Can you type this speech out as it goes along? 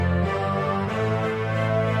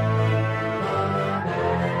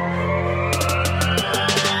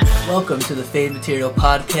Welcome to the Fade Material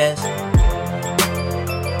Podcast.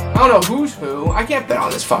 I don't know who's who. I can't bet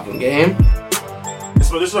on this fucking game.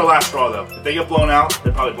 So this is our last straw, though. If they get blown out,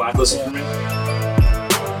 they're probably blacklisted for me.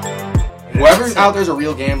 Whoever's out there's a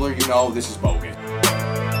real gambler, you know this is bogus.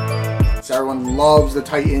 So everyone loves the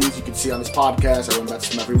Titans. You can see on this podcast, everyone bets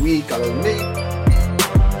them every week, other than me.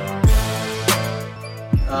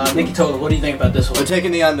 Nicky Total, what do you think about this one? We're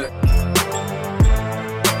taking the under.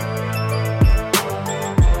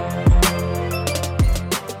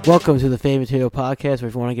 Welcome to the Fade Material Podcast, where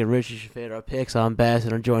if you want to get rich, you should fade our picks. I'm Bass,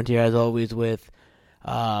 and I'm joined here, as always, with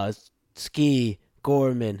Ski,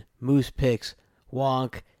 Gorman, Moose Picks,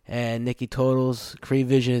 Wonk, and Nicky Totals. Cree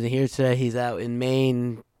Vision isn't here today. He's out in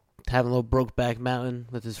Maine having a little Brokeback Mountain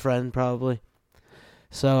with his friend, probably.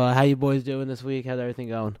 So, how you boys doing this week? How's everything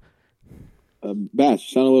going? Bass, you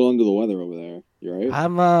sound a little under the weather over there. You all right?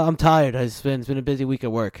 I'm tired. It's been a busy week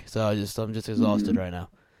at work, so I'm just exhausted right now.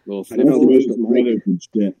 I Yeah, I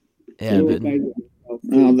don't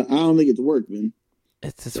think it's work, man.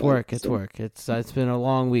 It's work. It's work. It's been a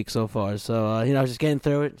long week so far. So just getting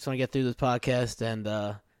through it. Just want to get through this podcast and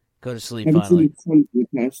go to sleep finally. Seen the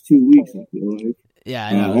past 2 weeks, I feel like. Yeah,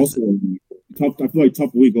 I know. Also, tough. I feel like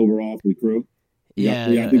tough week overall for the crew. Yeah,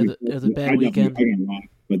 I think it was a bad weekend. I got a lot,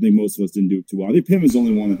 but I think most of us didn't do too well. I think Pim was the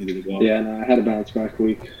only one that did it well. Yeah, no, I had a bounce back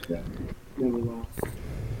week.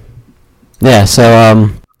 Yeah. So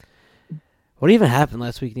what even happened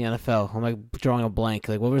last week in the NFL? I'm like drawing a blank.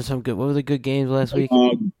 Like, what were the good games last week?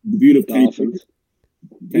 The debut of Dolphins.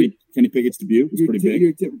 Kenny Pickett's debut was pretty big.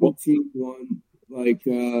 Your typical team won. Like,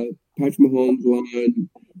 Patrick Mahomes won.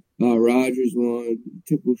 Rodgers won.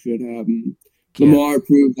 Typical shit happened. Yeah. Lamar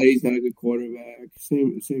proved that he's not a good quarterback.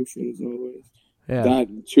 Same shit as always. Yeah. That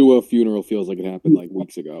Tua funeral feels like it happened like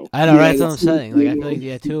weeks ago. I know, Yeah, right? That's what I'm that's- saying. Like, I feel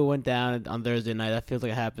like Tua went down on Thursday night. That feels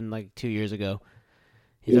like it happened like 2 years ago.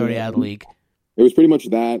 He's already out of the league. It was pretty much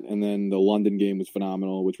that, and then the London game was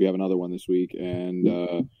phenomenal, which we have another one this week. And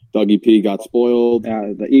Dougie P got spoiled.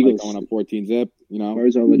 The Eagles going up 14-zip. You know,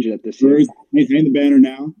 Spurs are legit this year. Hang the banner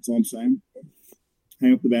now. That's all I'm saying.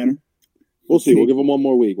 Hang up the banner. we'll see. We'll give them one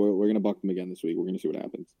more week. We're going to buck them again this week. We're going to see what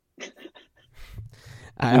happens.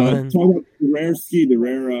 Talk about the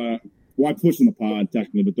rare. I pushed in the pod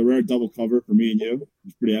technically, but the rare double cover for me and you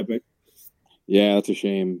was pretty epic. Yeah, that's a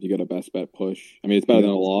shame. You got a best bet push. I mean, it's better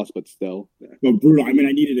than a loss, but still. But brutal. I mean,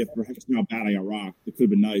 I needed it for how bad I got rocked. It could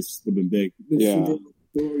have been nice. Would have been big. Yeah.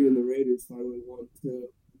 Story and the Raiders finally won, too.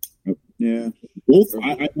 Yeah. Both.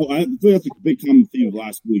 I think that's a big common theme of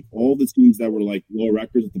last week. All the teams that were like low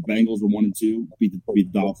records, the Bengals were 1-2, beat the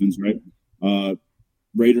Dolphins, right?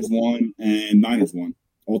 Raiders won and Niners won.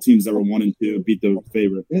 All teams that were 1-2 beat the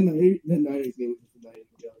favorite. And the Niners game was the Niners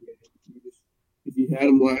game. If you had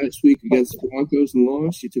them last week against the Broncos and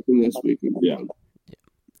lost, you took them this week and won.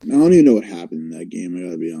 I don't even know what happened in that game, I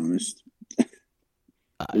gotta be honest.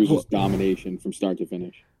 It was just domination from start to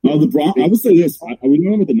finish. I would say this. We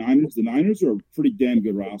know about the Niners. The Niners are a pretty damn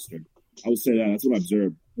good roster. I would say that. That's what I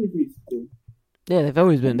observed. Yeah, they've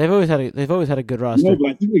always had a good roster. No, but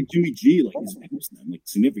I think like Jimmy G, like he's helps them like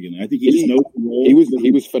significantly. I think he just knows the role.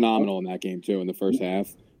 He was phenomenal in that game too. In the first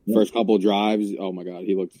half, first couple of drives. Oh my God,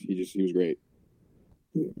 he was great.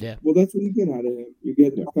 Yeah. Well, that's what you get out of him. You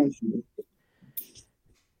get professional.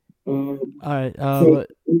 All right. So, what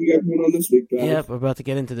do you got going on this week, guys? Yep, we're about to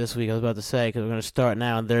get into this week. I was about to say, because we're going to start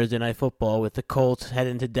now on Thursday Night Football with the Colts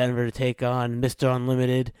heading to Denver to take on Mr.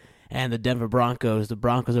 Unlimited and the Denver Broncos. The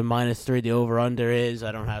Broncos are -3. The over-under is,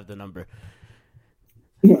 I don't have the number.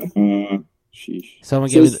 Sheesh. Someone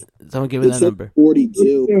give me that number.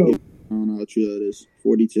 42. I don't know how true that is.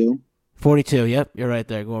 42. 42, yep, you're right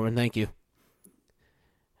there, Gorman. Thank you.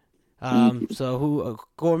 So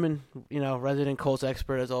Gorman, resident Colts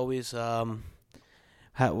expert as always. What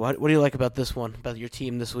do you like about this one, about your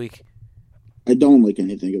team this week? I don't like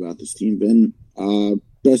anything about this team, Ben.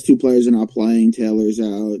 Best two players are not playing. Taylor's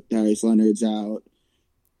out. Darius Leonard's out.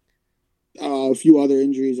 A few other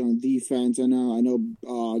injuries on defense. I know.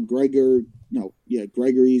 Gregory's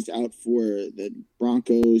out for the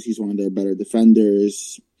Broncos. He's one of their better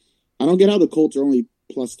defenders. I don't get how the Colts are only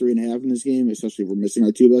plus 3.5 in this game, especially if we're missing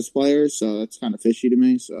our two best players. So that's kind of fishy to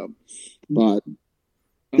me. So, but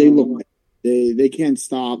they look like they can't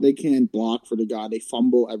stop. They can't block for the guy. They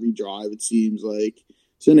fumble every drive. It seems like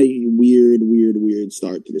it's been a weird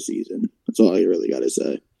start to the season. That's all I really got to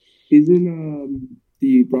say. Isn't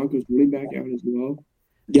the Broncos running back out as well?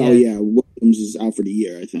 Yeah. Williams is out for the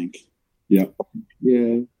year, I think. Yeah.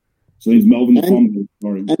 Yeah. So he's Melvin the fumble.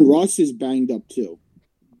 And Russ is banged up too.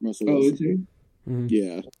 Russell Wilson. Is he? Mm-hmm.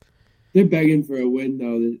 Yeah. They're begging for a win,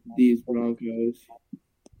 though, these Broncos.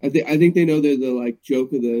 I think they know they're the like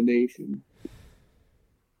joke of the nation.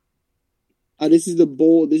 This is the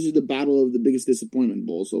bowl. This is the battle of the biggest disappointment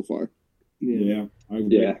bowl so far. Yeah, I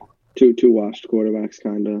agree. Yeah, two washed quarterbacks,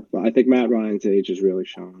 kind of. But I think Matt Ryan's age is really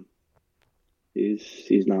showing.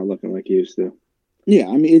 He's not looking like he used to. Yeah,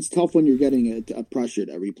 I mean it's tough when you're getting a pressured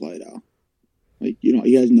every play though. Like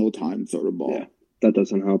he has no time to throw the ball. Yeah, that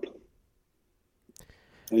doesn't help.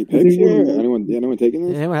 Any picks here? Anyone taking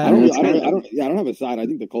this? Yeah, I don't have a side. I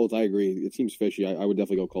think the Colts. I agree. It seems fishy. I would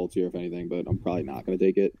definitely go Colts here if anything, but I'm probably not going to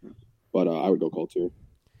take it. But I would go Colts here.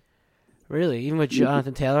 Really? Even with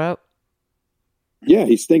Jonathan Taylor out? Yeah,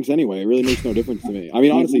 he stinks anyway. It really makes no difference to me. I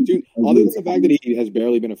mean, honestly, dude, other than the fact that he has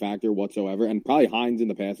barely been a factor whatsoever, and probably Hines in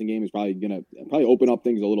the passing game is probably going to open up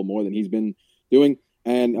things a little more than he's been doing.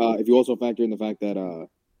 And if you also factor in the fact that,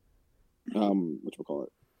 whatchamacallit?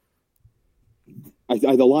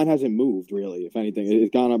 The line hasn't moved, really, if anything.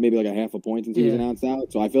 It's gone up maybe like a half a point since he was announced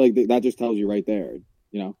out. So I feel like that just tells you right there,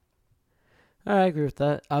 I agree with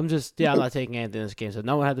that. I'm not taking anything in this game. So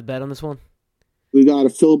no one had to bet on this one? We got a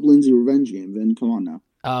Philip Lindsay revenge game, Vin. Come on now.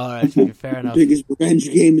 Oh, all right. Fair enough. Biggest revenge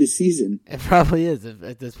game of the season. It probably is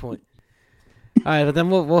at this point. All right, but then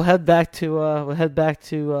we'll head back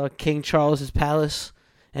to King Charles's palace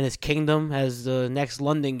and his kingdom as the next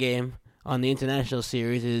London game on the international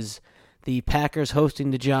series is the Packers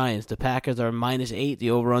hosting the Giants. The Packers are -8.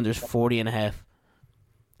 The over/under is 40.5.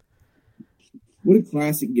 What a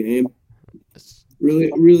classic game!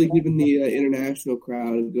 Really giving the international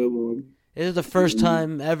crowd a good one. It is the first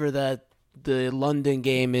time ever that the London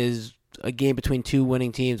game is a game between two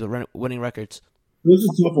winning teams with winning records. This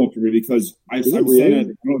is a tough one for me because I'm saying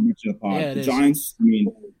that I don't mention the pod. The Giants. I mean,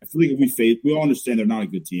 I feel like we all understand they're not a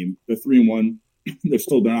good team. They're 3-1. they're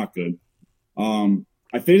not good.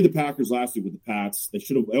 I faded the Packers last week with the Pats. They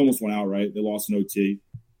almost went out, right? They lost in OT.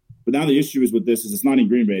 But now the issue is with this is it's not in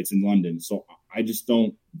Green Bay, it's in London. So I just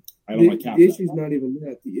don't like cap. The issue is not even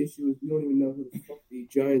that. The issue is we don't even know who the fuck the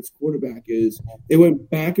Giants quarterback is. They went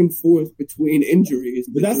back and forth between injuries.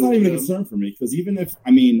 But that's not even a concern for me because even if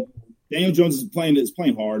Daniel Jones is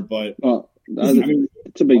playing hard, but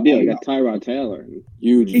it's a big deal. You got Tyrod Taylor,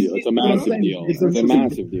 huge deal. It's a massive deal. It's a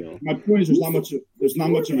massive deal. My point is, there's not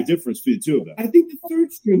much of a difference between the two of them. I think the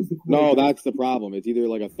third string's the quarterback. No, that's the problem. It's either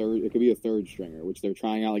like a third. It could be a third stringer, which they're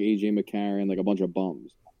trying out like AJ McCarron, like a bunch of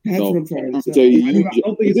bums. That's what I'm trying to say. So I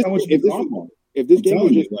don't think it's that much of a problem. If this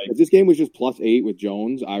game was just +8 with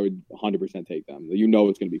Jones, I would 100% take them. It's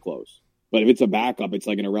going to be close. But if it's a backup, it's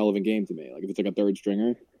like an irrelevant game to me. Like if it's like a third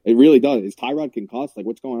stringer, it really does. Is Tyrod concussed? Like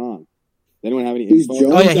what's going on? Does anyone have any info?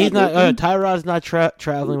 He's not. Tyrod's not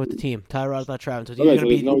traveling with the team. Tyrod's not traveling. So it's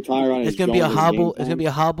It's going to be a hobble. It's going to be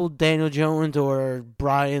a hobbled Daniel Jones or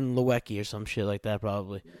Brian Lewicki or some shit like that.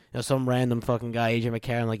 Probably. Some random fucking guy, AJ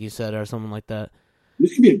McCarron, like you said, or something like that.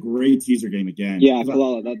 This could be a great teaser game again. Yeah,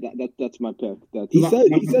 that's my pick. He says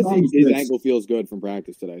his ankle feels good from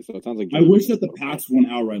practice today, so it sounds like. I wish that the Pats won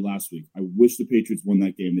outright last week. I wish the Patriots won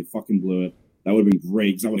that game. They fucking blew it. That would have been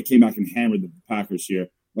great because I would have came back and hammered the Packers here.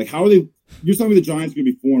 Like, how are they? You're telling me the Giants are going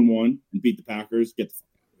to be 4-1 and beat the Packers? Get the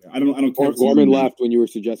fuck out of here. I don't care. Gorman left when you were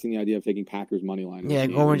suggesting the idea of taking Packers money line. Yeah,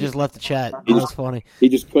 Gorman just left the chat. That was funny. He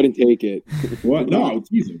just couldn't take it. What? No, I was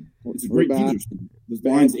teasing. It's a great teaser. The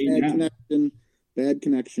Lions 8.5. Bad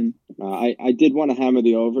connection. I did want to hammer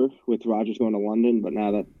the over with Rodgers going to London, but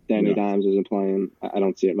now that Danny Dimes isn't playing, I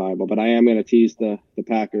don't see it viable. But I am going to tease the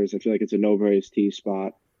Packers. I feel like it's a no-brace tease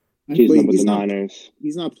spot. Tease them with the Niners.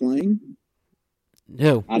 He's not playing?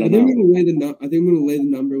 No. I don't know. I think I'm going to lay the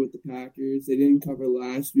number with the Packers. They didn't cover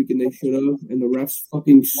last week, and they should have. And the refs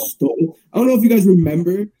fucking stole. I don't know if you guys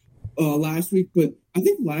remember last week, but I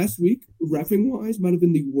think last week, reffing-wise, might have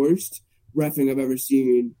been the worst reffing I've ever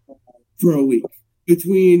seen for a week.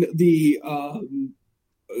 Between the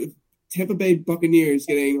Tampa Bay Buccaneers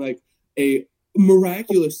getting like a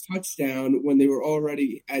miraculous touchdown when they were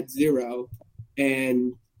already at 0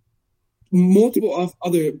 and multiple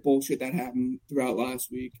other bullshit that happened throughout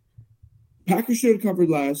last week. Packers should have covered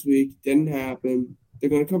last week. Didn't happen. They're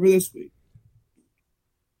going to cover this week.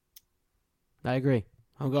 I agree.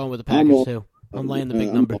 I'm going with the Packers too. I'm laying the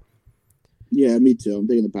big number. Yeah, me too. I'm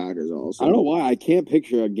taking the Packers also. I don't know why. I can't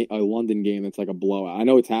picture a London game that's like a blowout. I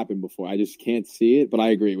know it's happened before. I just can't see it, but I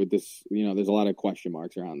agree with this. There's a lot of question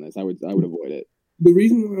marks around this. I would avoid it. The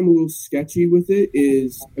reason why I'm a little sketchy with it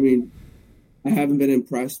is, I haven't been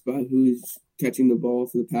impressed by who's catching the ball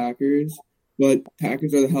for the Packers, but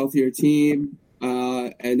Packers are the healthier team,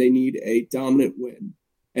 and they need a dominant win.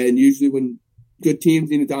 And usually when good teams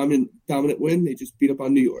need a dominant win, they just beat up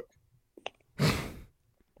on New York.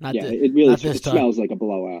 It really smells like a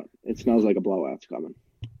blowout. It smells like a blowout's coming.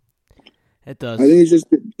 It does. I think it's just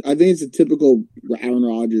I think it's a typical Aaron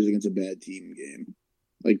Rodgers against a bad team game.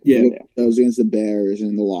 Like that was against the Bears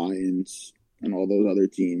and the Lions and all those other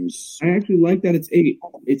teams. I actually like that it's 8.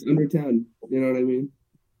 It's under 10. You know what I mean?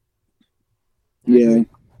 Yeah.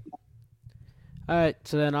 All right,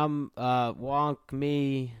 so then I'm Wonk,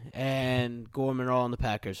 me, and Gorman are all on the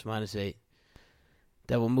Packers, -8.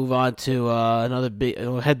 Then we'll move on to another big.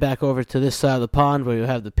 We'll head back over to this side of the pond where you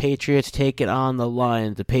have the Patriots taking on the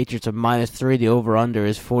Lions. The Patriots are -3. The over/under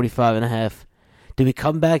is 45.5. Do we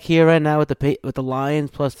come back here right now with the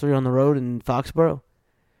Lions +3 on the road in Foxborough?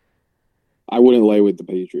 I wouldn't lay with the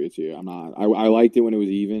Patriots here. I'm not. I liked it when it was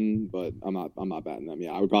even, but I'm not betting them.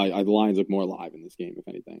 Yeah, I would probably. The Lions look more alive in this game, if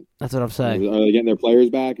anything. That's what I'm saying. Are they getting their players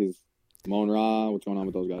back? Is Mon Ra? What's going on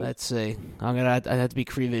with those guys? Let's see. I have to be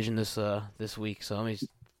Crevision this week, so let me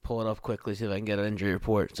pull it up quickly, see if I can get an injury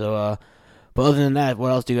report. So, but other than that,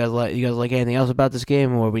 what else do you guys like? You guys like anything else about this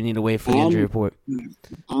game, or we need to wait for the injury report?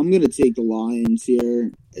 I'm gonna take the Lions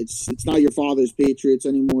here. It's not your father's Patriots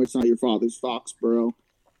anymore. It's not your father's Foxborough.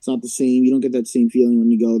 It's not the same. You don't get that same feeling when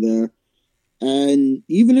you go there. And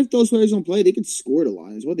even if those players don't play, they could score the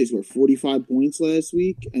Lions. They scored 45 points last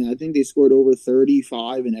week, and I think they scored over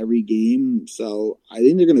 35 in every game. So I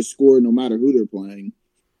think they're going to score no matter who they're playing.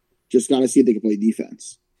 Just got to see if they can play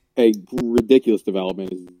defense. A ridiculous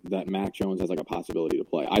development is that Mac Jones has like a possibility to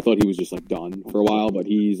play. I thought he was just like done for a while, but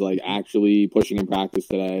he's like actually pushing in practice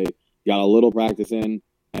today. Got a little practice in.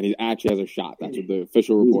 And he actually has a shot. That's what the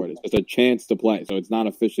official report is. It's a chance to play, so it's not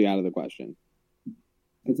officially out of the question.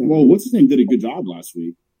 Well, what's his name did a good job last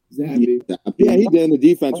week. Yeah, he did. And the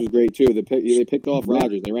defense was great, too. They picked off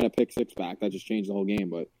Rodgers. They ran a pick six back. That just changed the whole game.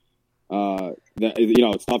 But,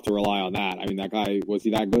 it's tough to rely on that. I mean, that guy, was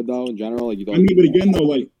he that good, though, in general? But again, though,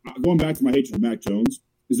 like, going back to my hatred of Mac Jones,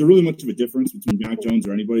 is there really much of a difference between Mac Jones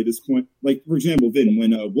or anybody at this point? Like, for example, Vin,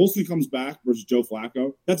 when Wilson comes back versus Joe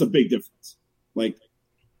Flacco, that's a big difference. Like,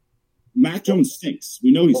 Mac Jones stinks.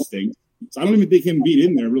 We know he stinks. So I don't even think him being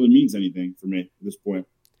in there really means anything for me at this point.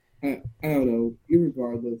 I don't know.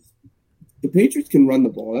 Irregardless, the Patriots can run the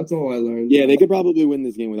ball. That's all I learned. Yeah, they could probably win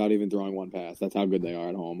this game without even throwing one pass. That's how good they are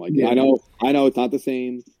at home. Like, yeah. I know it's not the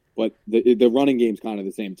same, but the running game's kind of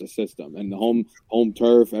the same. It's a system, and the home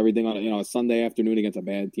turf, everything on a Sunday afternoon against a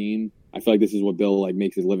bad team. I feel like this is what Bill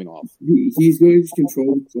makes his living off. He's going to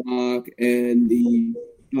control the clock, and the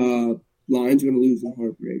Lions are going to lose a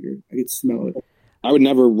heartbreaker. I can smell it. I would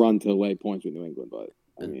never run to lay points with New England, but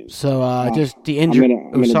I mean. So just the injury.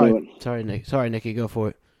 I'm gonna do it. Sorry, Nick. Sorry, Nicky. Go for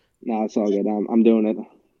it. No, it's all good. I'm doing it.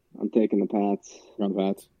 I'm taking the Pats. You're on the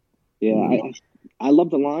Pats. Yeah, I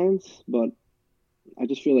love the Lions, but I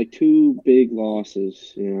just feel like 2 big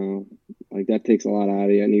losses. Like that takes a lot out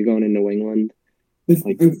of you, and you're going in New England. I feel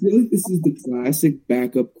like this is the classic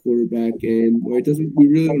backup quarterback game where we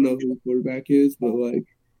really don't know who the quarterback is, but like.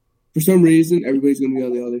 For some reason, everybody's going to be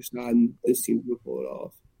on the other side, and this team's going to pull it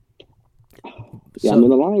off. Yeah, the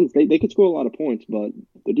Lions, they could score a lot of points, but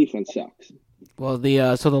the defense sucks. Well, the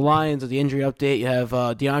Lions, the injury update, you have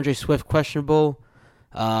DeAndre Swift questionable,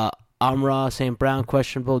 Amon-Ra St. Brown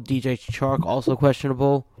questionable, DJ Chark also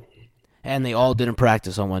questionable, and they all didn't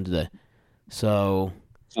practice on Wednesday. So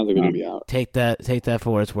sounds like they're going to be out. Take that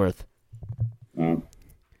for what it's worth.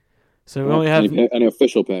 So we only have any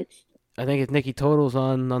official picks. I think it's Nicky Totals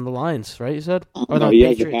on the Lions, right? You said? Or no, he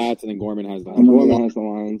has the Pats, and then Gorman has the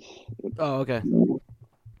Lions. Oh, okay. All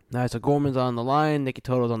right, so Gorman's on the line, Nicky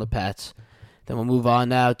Totals on the Pats. Then we'll move on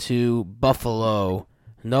now to Buffalo.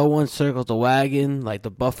 No one circles the wagon like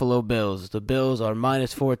the Buffalo Bills. The Bills are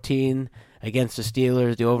 -14 against the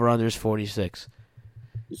Steelers. The over-under is 46.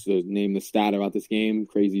 Just to name the stat about this game,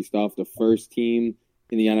 crazy stuff. The first team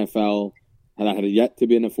in the NFL that had yet to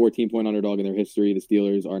be in a 14-point underdog in their history. The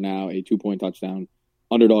Steelers are now a 2-point touchdown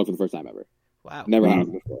underdog for the first time ever. Wow. Never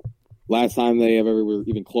happened before. Last time they ever were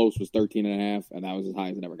even close was 13.5, and that was as high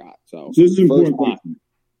as it ever got. So this is an important question.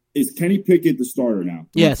 Is Kenny Pickett the starter now?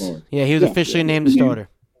 Yes. Yeah, he was officially named the starter.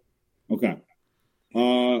 Okay.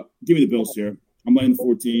 Give me the Bills here. I'm laying the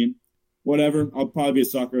 14. Whatever. I'll probably be a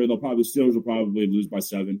sucker. Steelers will probably lose by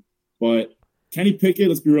 7. But Kenny Pickett,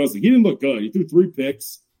 let's be realistic. He didn't look good. He threw 3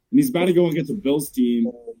 picks. And he's about to go against a Bills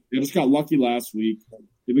team. They just got lucky last week.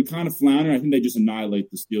 They've been kind of floundering. I think they just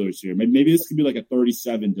annihilate the Steelers here. Maybe this could be like a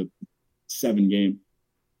 37-7 game,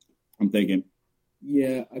 I'm thinking.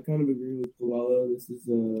 Yeah, I kind of agree with Coelho. This is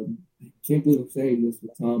I can't believe I'm saying this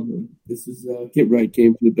with Tomlin. This is a get-right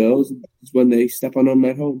game for the Bills. This is when they step on them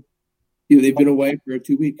at home. They've been away for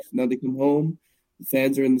 2 weeks. Now they come home. The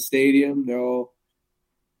fans are in the stadium. They're all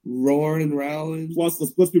roaring and rallying. Plus,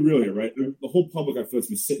 let's be real here, right? The whole public, I feel, has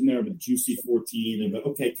been sitting there with the juicy 14 and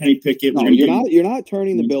okay, Kenny Pickett. No, you're not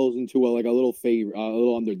turning the Bills into a little favor, a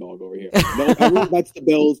little underdog over here. No, everyone bets the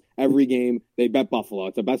Bills every game. They bet Buffalo.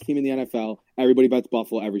 It's the best team in the NFL. Everybody bets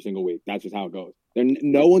Buffalo every single week. That's just how it goes.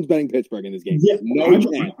 No one's betting Pittsburgh in this game. Yeah, no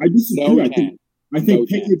chance. I disagree. I think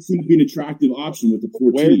Pickett's going to be an attractive option with the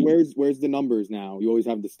 14. Where's the numbers now? You always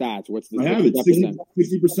have the stats. What's the? I have it.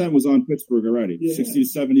 60% was on Pittsburgh already. Yeah. 60 to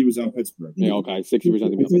 70 was on Pittsburgh. Yeah, okay, 60%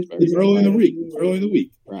 on Pittsburgh. It's early in the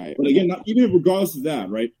week. Right. But again, even regardless of that,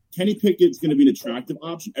 right? Kenny Pickett's going to be an attractive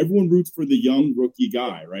option. Everyone roots for the young rookie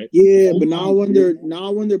guy, right? Yeah, but now when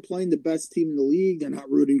they're playing the best team in the league, they're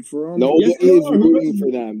not rooting for them. Nobody is rooting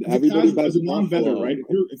for them. Everybody bets a non-veteran, right?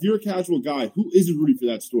 If you're a casual guy, who isn't rooting for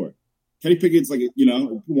that story? Kenny Pickett's like,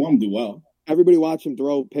 who want him to do well. Everybody watched him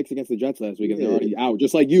throw picks against the Jets last week, and they're already out.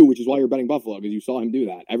 Just like you, which is why you're betting Buffalo, because you saw him do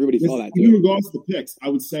that. Everybody saw that, too. Even regardless of the picks, I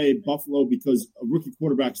would say Buffalo, because a rookie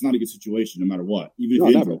quarterback is not a good situation, no matter what.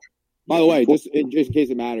 Never. By the way, just in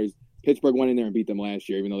case it matters, Pittsburgh went in there and beat them last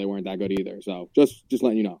year, even though they weren't that good either. So just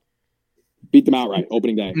letting you know. Beat them outright,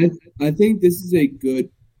 opening day. I think this is a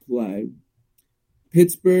good play.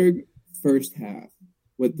 Pittsburgh first half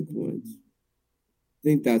with the points. I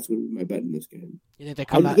think that's what my bet in this game. You think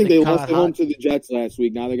they lost at home to the Jets last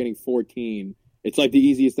week. Now they're getting 14. It's like the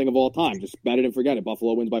easiest thing of all time. Just bet it and forget it.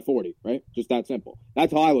 Buffalo wins by 40, right? Just that simple.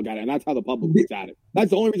 That's how I look at it, and that's how the public looks at it. That's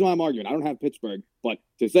the only reason why I'm arguing. I don't have Pittsburgh, but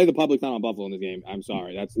to say the public's not on Buffalo in this game, I'm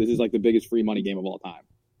sorry. This is like the biggest free money game of all time.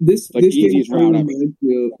 This easiest route ever. Reminds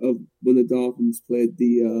me of when the Dolphins played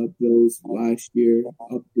the Bills last year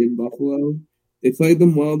up in Buffalo. They played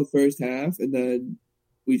them well in the first half, and then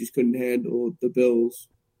we just couldn't handle the Bills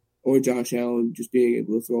or Josh Allen just being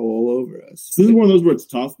able to throw all over us. This is one of those where it's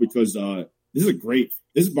tough because this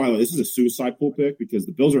is a suicide pool pick because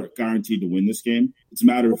the Bills are guaranteed to win this game. It's a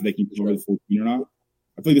matter if they can cover the 14 or not.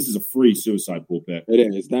 I think this is a free suicide pool pick.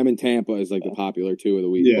 It is. Them and Tampa is like the popular two of the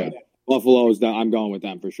week. Yeah. But Buffalo is I'm going with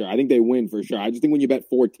them for sure. I think they win for sure. I just think when you bet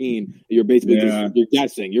 14, you're basically you're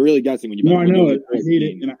guessing. You're really guessing when you bet. No, I know it. I hate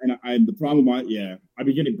it, and the problem, I've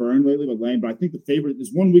been getting burned lately with Lane, but I think there's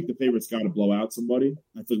 1 week the favorite's got to blow out somebody.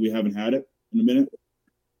 I think we haven't had it in a minute,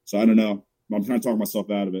 so I don't know. I'm trying to talk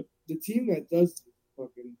myself out of it. The team that does the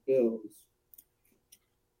fucking Bills.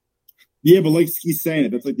 Yeah, but like he's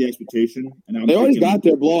saying that's like the expectation. And they already got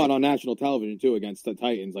their blowout on national television too against the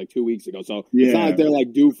Titans like 2 weeks ago. So it's not like they're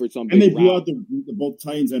like due for something. And they blew out both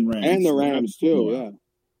Titans and Rams. And the Rams too. Yeah.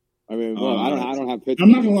 I mean, I don't have Pittsburgh.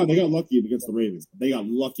 I'm not gonna lie, they got lucky against the Ravens. They got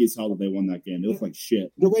lucky as hell that they won that game. They look like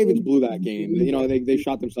shit. The Ravens blew that game. They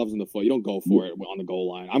shot themselves in the foot. You don't go for it on the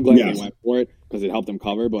goal line. I'm glad they went for it because it helped them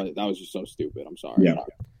cover, but that was just so stupid. I'm sorry. Yeah.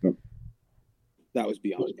 That was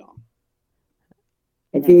beyond dumb.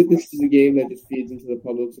 I feel like this is a game that just feeds into the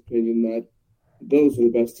public's opinion that the Bills are the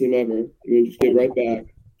best team ever. You're going to just get right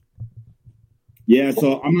back. Yeah,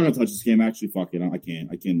 so I'm not going to touch this game. Actually, fuck it. I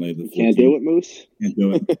can't lay the 14. Can't do it, Moose? Can't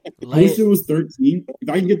do it. I wish it was 13. If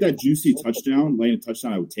I can get that juicy touchdown, laying a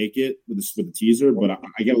touchdown, I would take it with the teaser, but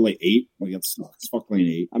I got to lay 8. Like, that's fuck laying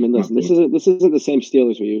 8. I mean, listen, this isn't the same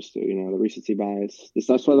Steelers we used to, the recency bias.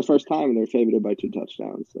 That's why the first time they're favored by 2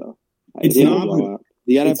 touchdowns, so. It's not.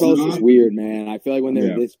 The NFL is just weird, man. I feel like when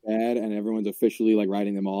they're this bad and everyone's officially like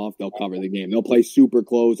writing them off, they'll cover the game. They'll play super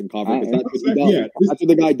close and cover because that's what he does. That's what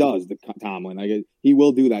the guy does, the Tomlin. Like, he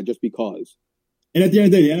will do that just because. And at the end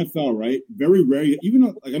of the day, the NFL, right? Very rare. Even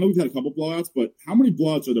like I know we've had a couple blowouts, but how many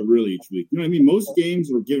blowouts are there really each week? You know what I mean? Most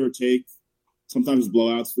games are give or take. Sometimes it's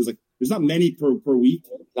blowouts. There's not many per week.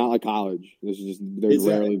 It's not like college. There's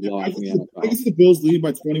rarely blowouts in the NFL. I can see the Bills leading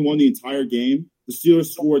by 21 the entire game. The Steelers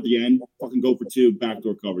score at the end, fucking go for 2,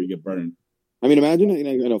 backdoor cover, you get burned. I mean, imagine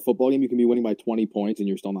in a football game you can be winning by 20 points and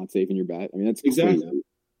you're still not safe in your bet. I mean, that's exactly crazy.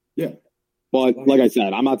 Yeah. But like I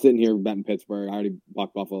said, I'm not sitting here betting Pittsburgh. I already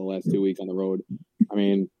bucked Buffalo the last 2 weeks on the road. I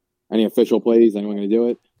mean, any official plays? Anyone going to do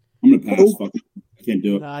it? I'm going to pass. Fuck it. I can't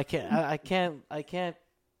do it. No, I can't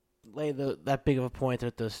lay that big of a point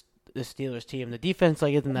with the Steelers team. The defense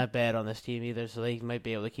isn't that bad on this team either, so they might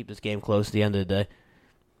be able to keep this game close at the end of the day.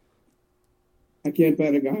 I can't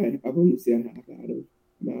bet a guy. I've only seen half out of him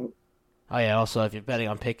out. Oh yeah. Also, if you're betting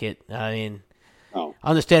on Pickett, I mean, I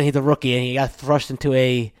understand he's a rookie and he got thrust into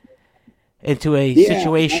a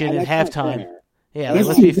situation at halftime. Yeah,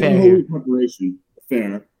 let's be fair here. Preparation,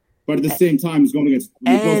 fair, but at the same time, he's going against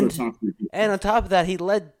both our top 3 people. And on top of that, he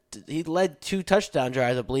led 2 touchdown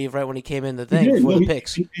drives, I believe, right when he came in the thing before the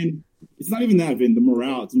picks. And it's not even that, Vin.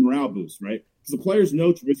 It's a morale boost, right? Because the players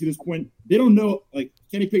know Trubisky at this point. They don't know, like,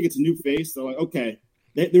 Kenny Pickett's a new face. They're like, okay,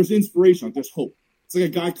 there's inspiration. Like, there's hope. It's like a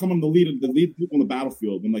guy coming to lead people on the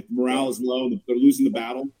battlefield when like the morale is low, they're losing the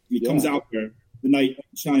battle. He comes out there, the knight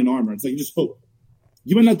in shining armor. It's like you just hope.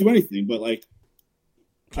 You might not do anything, but like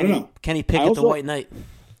I don't know. Can he pick at the White Knight?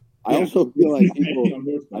 I also feel like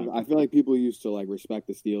I feel like people used to like respect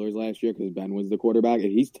the Steelers last year because Ben was the quarterback,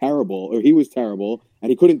 and he was terrible,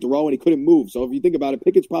 and he couldn't throw and he couldn't move. So if you think about it,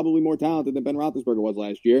 Pickett's probably more talented than Ben Roethlisberger was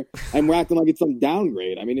last year, and we're acting like it's some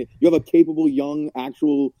downgrade. I mean, you have a capable, young,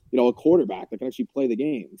 actual, a quarterback that can actually play the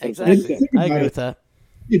game. Exactly, I agree with that.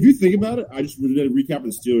 If you think about it, I just did a recap of the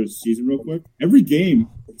Steelers season real quick. Every game,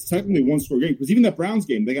 it's technically a one-score game because even that Browns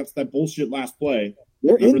game, they got that bullshit last play.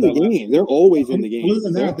 They're in the game. They're always in the game. Other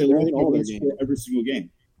than that, they lost all their score every single game.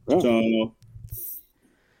 Yeah. So,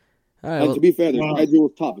 all right, and to be fair, their schedule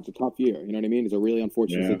is tough. It's a tough year. You know what I mean? It's a really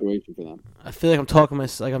unfortunate situation for them. I feel like I'm talking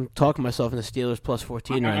myself in the Steelers plus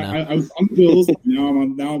 14 right now. I'm Bills. now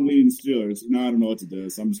I'm leading the Steelers. Now I don't know what to do,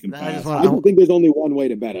 so I'm just gonna pass. I don't think there's only one way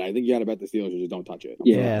to bet it. I think you got to bet the Steelers. Just don't touch it.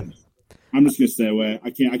 Yeah. I'm just gonna stay away. I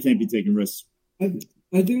can't be taking risks.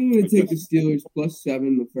 I think I'm going to take the Steelers plus 7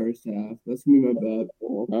 in the first half. That's going to be my bet.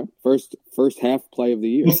 Okay. First half play of the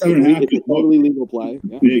year. 7.5. It's a totally legal play.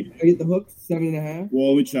 Yeah. Big. I get the hook, 7.5. Well,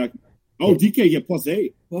 let me check. Oh, DK get plus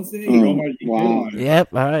 8. Plus 8. Oh, wow.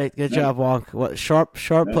 Yep. All right. Good job, Wonk. What sharp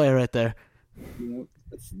play right there. Yep.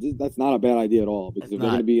 That's not a bad idea at all because if they're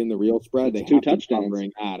going to be in the real spread, they have to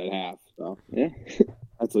covering at half. So yeah,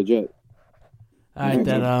 that's legit. All right,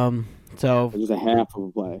 then. So just a half of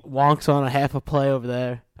a play. Wonk's on a half a play over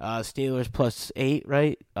there. Steelers plus 8,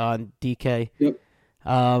 right, on DK. Yep.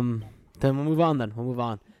 Then we'll move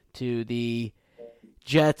on to the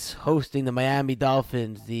Jets hosting the Miami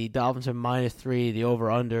Dolphins. The Dolphins are -3. The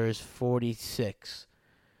over/under is 46.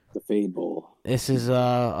 The Fade Bowl. This is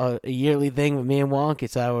a yearly thing with me and Wonk.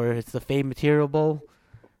 It's the Fade Material Bowl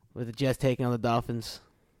with the Jets taking on the Dolphins.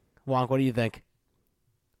 Wonk, what do you think?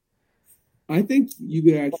 I think you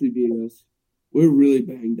could actually beat us. We're really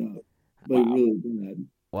banged up, like really bad.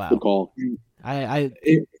 Wow. Good call. I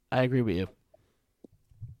agree with you.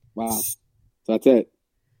 Wow. So that's it.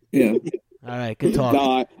 Yeah. All right. Good talk.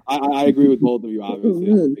 No, I agree with both of you,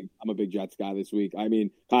 obviously. I'm a big Jets guy this week. I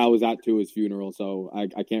mean, Kyle was at his funeral, so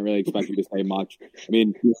I can't really expect you to say much. I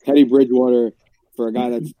mean, Teddy Bridgewater, for a guy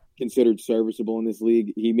that's considered serviceable in this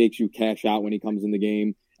league, he makes you cash out when he comes in the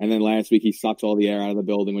game. And then last week, he sucks all the air out of the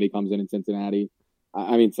building when he comes in Cincinnati.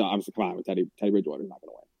 I mean, so I'm come on, with Teddy Bridgewater's not going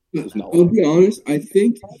to win. There's no I'll be honest. I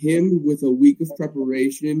think him with a week of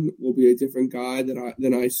preparation will be a different guy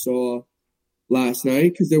than I saw last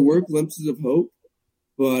night because there were glimpses of hope,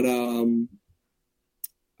 but I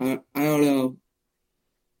don't know.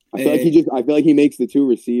 I feel like he makes the two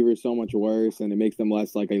receivers so much worse, and it makes them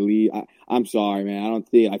less like elite. I'm sorry, man. I don't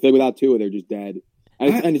see it. I feel like without Tua, they're just dead.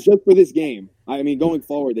 And it's just for this game. I mean, going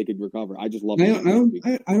forward, they could recover. I just love it.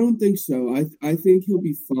 I don't think so. I think he'll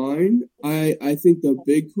be fine. I think the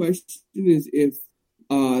big question is if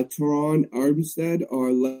Teron Armstead,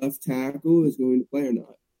 our left tackle, is going to play or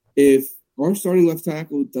not. If our starting left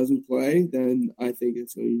tackle doesn't play, then I think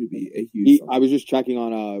it's going to be a huge. I was just checking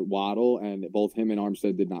on Waddle, and both him and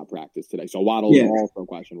Armstead did not practice today. So Waddle is also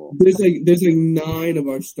questionable. There's like 9 of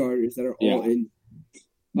our starters that are all in.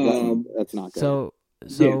 That's not good.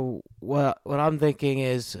 So what I'm thinking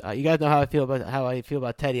is, you guys know how I feel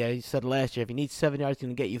about Teddy. I said last year, if he needs 7 yards, he's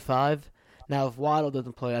going to get you 5. Now, if Waddle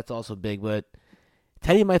doesn't play, that's also big. But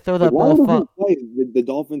Teddy might throw that ball. The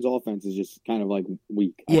Dolphins' offense is just kind of like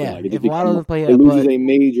weak. Yeah, if Waddle doesn't play, it loses a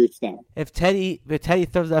major step. If Teddy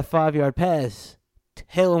throws that 5-yard pass,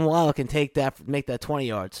 Hill and Waddle can make that 20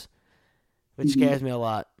 yards, which scares me a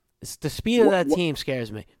lot. The speed of that team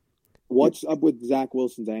scares me. What's up with Zach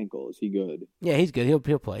Wilson's ankle? Is he good? Yeah, he's good. He'll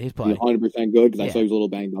play. He's playing. 100% good because I saw he was a little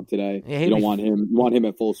banged up today. Yeah, you don't want him. You want him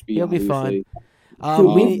at full speed. He'll be obviously.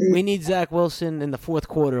 fine. We need Zach Wilson in the fourth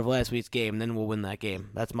quarter of last week's game, and then we'll win that game.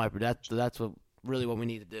 That's what we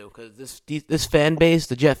need to do because this fan base,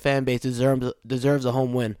 the Jet fan base, deserves a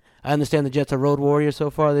home win. I understand the Jets are road warriors so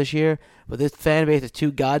far this year, but this fan base is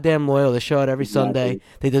too goddamn loyal. They show it every Sunday.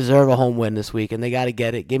 They deserve a home win this week, and they got to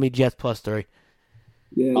get it. Give me Jets +3.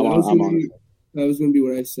 Yeah, that was going to be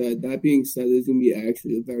what I said. That being said, it's going to be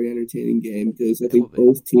actually a very entertaining game because I think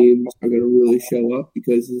both teams are going to really show up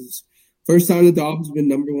because this is first time the Dolphins have been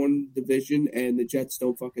number 1 in the division, and the Jets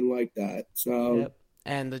don't fucking like that. So, yep.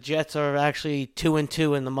 And the Jets are actually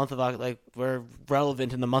 2-2 in the month of we're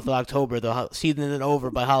relevant in the month of October. The season isn't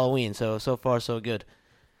over by Halloween, so far so good.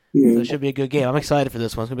 Yeah. So it should be a good game. I'm excited for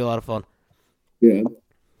this one. It's going to be a lot of fun. Yeah.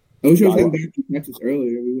 I wish I was getting back to Texas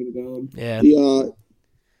earlier. We would have gone. Yeah. The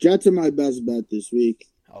Jets are my best bet this week.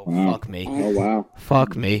 Oh, wow. Fuck me. Oh, wow.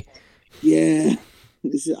 Fuck me. Yeah.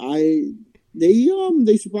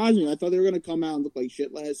 They surprised me. I thought they were going to come out and look like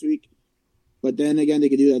shit last week. But then again, they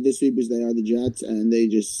could do that this week because they are the Jets, and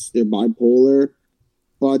they're bipolar.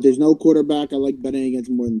 But there's no quarterback I like betting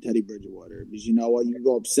against more than Teddy Bridgewater. Because you know what? You can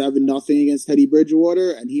go up 7-0 against Teddy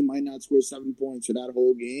Bridgewater, and he might not score 7 points for that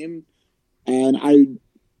whole game. And I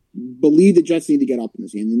believe the Jets need to get up in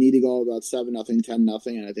this game. They need to go about 7-0, 10-0,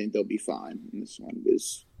 and I think they'll be fine in this one.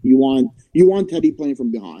 Because you want Teddy playing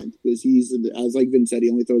from behind. Because he's, as like Vince said,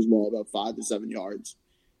 he only throws the ball about 5 to 7 yards.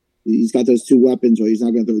 He's got those 2 weapons, but he's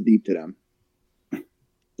not going to throw deep to them.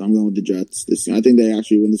 So I'm going with the Jets. I think they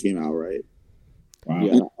actually win this game outright. Wow.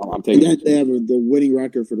 Yeah, I'm taking it. They have the winning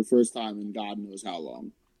record for the first time in God knows how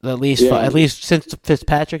long. At least since the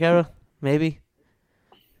Fitzpatrick era, maybe.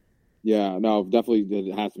 Yeah, no, definitely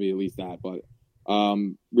it has to be at least that. But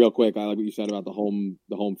real quick, I like what you said about the home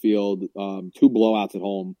field. 2 blowouts at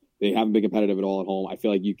home. They haven't been competitive at all at home. I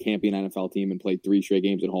feel like you can't be an NFL team and play 3 straight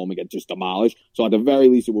games at home and get just demolished. So at the very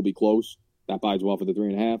least, it will be close. That bodes well for the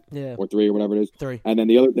 3.5 or 3 or whatever it is. 3. And then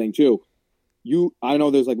the other thing too. I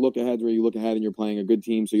know there's like look aheads where you look ahead and you're playing a good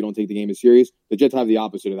team, so you don't take the game as serious. The Jets have the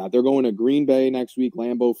opposite of that. They're going to Green Bay next week,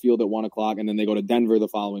 Lambeau Field at 1:00, and then they go to Denver the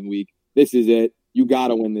following week. This is it. You got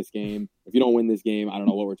to win this game. If you don't win this game, I don't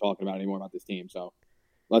know what we're talking about anymore about this team. So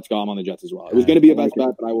let's go. I'm on the Jets as well. It was going to be a best bet,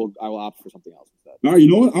 but I will opt for something else instead. All right,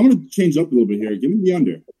 you know what? I'm going to change up a little bit here. Give me the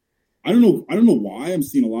under. I don't know why I'm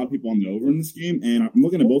seeing a lot of people on the over in this game, and I'm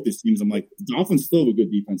looking at both these teams. I'm like, the Dolphins still have a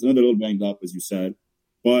good defense. I know they're a little banged up, as you said,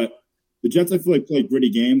 but the Jets, I feel like, play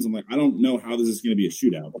gritty games. I'm like, I don't know how this is going to be a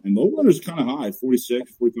shootout. And the over is kind of high,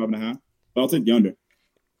 46, 45.5. But I'll take the under.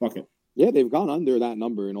 Fuck it. Yeah, they've gone under that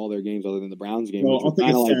number in all their games other than the Browns game, Well, which is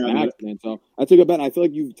kind of like an accident. So that's a good bet. I feel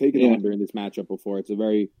like you've taken under in this matchup before. It's a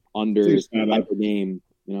very under type of game,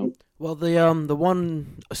 you know? Well, the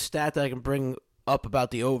one stat that I can bring up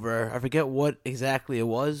about the over, I forget what exactly it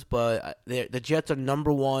was, but the Jets are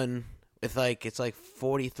number 1 with it's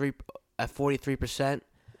 43%.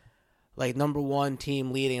 Like number 1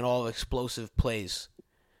 team leading in all explosive plays,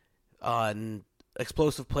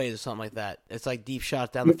 explosive plays or something like that. It's like deep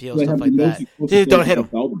shots down the field, stuff like that. Dude, don't hit them.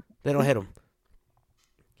 They don't hit them.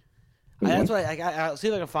 That's why I'll see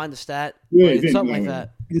if I can find the stat. Something like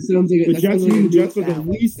that. It sounds like the Jets are the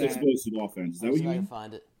least explosive offense. Is that what you mean? I can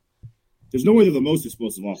find it. There's no way they're the most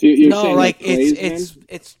explosive offense. So no, like it's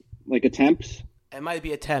like attempts. It might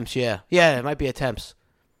be attempts. Yeah, it might be attempts.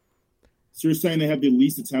 So you're saying they have the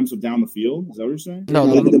least attempts of down the field? Is that what you're saying? No,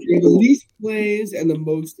 the least plays and the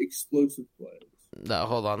most explosive plays. No,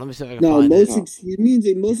 hold on. Let me see if I can find it. It means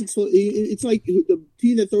the most explosive. It's like the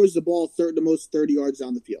team that throws the ball the most 30 yards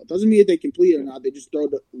down the field. Doesn't mean if they complete it or not. They just throw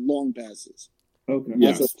the long passes. Okay.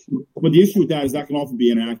 Yes. But the issue with that is that can often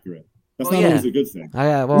be inaccurate. That's not always a good thing.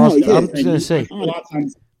 I'm just going to say. A lot of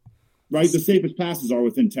times, right, the safest passes are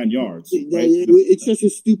within 10 yards. Right? It's just a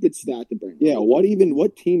stupid stat to bring. Yeah, what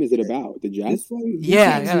team is it about? The Jets?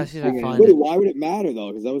 Yeah, I gotta see if I can find it. Why would it matter, though?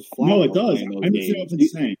 Because that was Flacco. No, it does. I'm just saying what I'm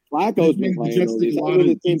saying. Flacco's been playing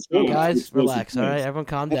those. Guys, relax, all right? Everyone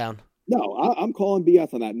calm down. No, I'm calling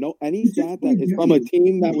BS on that. No, any stat that is from a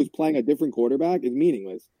team that was playing a different quarterback is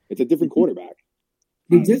meaningless. It's a different quarterback.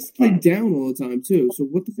 They just play down all the time, too. So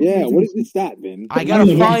what the fuck? Yeah, what is the stat, Vin? I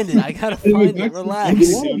gotta find it. Relax. If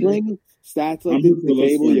you want to bring stats like this to the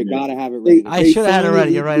table, you gotta have it ready. I should have had it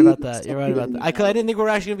ready. You're right about that. I didn't think we were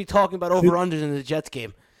actually gonna be talking about over-unders in the Jets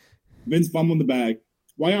game. Vince fumbling the bag.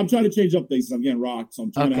 Why I'm trying to change up things. I'm getting rocked, so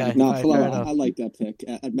I'm trying to. I like that pick.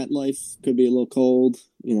 At MetLife, could be a little cold.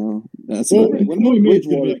 You know, that's when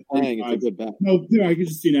Bridgewater playing. It's a good bet. No, I can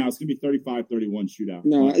just see now. It's gonna be 35-31 shootout.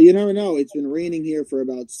 No, you never know. It's been raining here for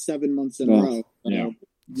about 7 months in a row. Yeah.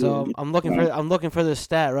 So I'm looking for this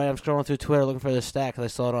stat. Right, I'm scrolling through Twitter looking for this stat because I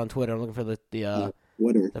saw it on Twitter. I'm looking for the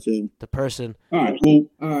person. All right.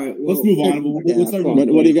 Let's move on.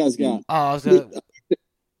 What do you guys got? Oh, I was gonna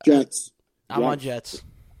Jets. I'm on Jets.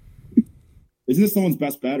 Isn't this someone's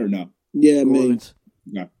best bet or no? Yeah, me.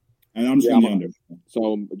 Okay. And I'm just going the under.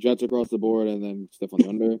 So Jets across the board and then Steph on the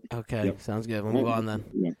under. Okay, sounds good. We'll move on then.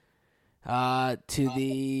 Yeah. To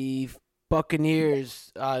the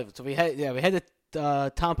Buccaneers. So we had the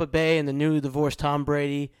Tampa Bay and the new divorced Tom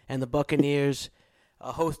Brady and the Buccaneers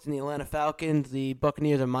hosting the Atlanta Falcons. The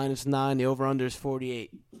Buccaneers are -9. The over/under is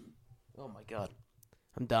 48. Oh my God,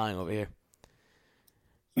 I'm dying over here.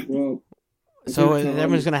 Well. So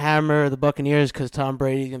everyone's going to hammer the Buccaneers because Tom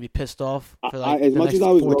Brady's going to be pissed off for as much as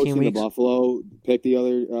I was 14 roasting weeks. The Buffalo pick the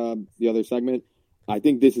other segment, I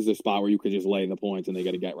think this is a spot where you could just lay the points and they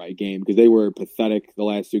got to get right game because they were pathetic the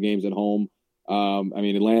last 2 games at home.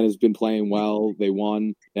 Atlanta's been playing well. They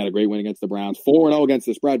won. They had a great win against the Browns. 4-0 against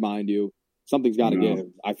the spread, mind you. Something's got to give.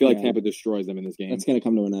 I feel like Tampa destroys them in this game. That's going to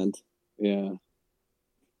come to an end. Yeah.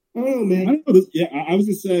 I don't know, man. I don't know this, yeah, I was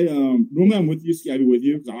gonna say, normally I'm with you, Ski. I'd be with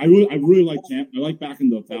you. I really like Tampa. I like backing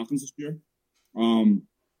the Falcons this year.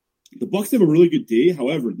 The Bucs have a really good D.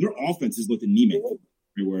 However, their offense has looked anemic.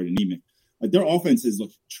 Great word, anemic. Like their offense has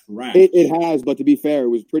looked trash. It has, but to be fair, it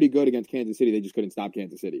was pretty good against Kansas City. They just couldn't stop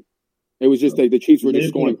Kansas City. It was just like the Chiefs were just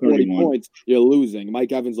scoring 40 points. You're losing.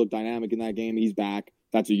 Mike Evans looked dynamic in that game. He's back.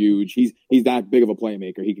 That's a huge. He's that big of a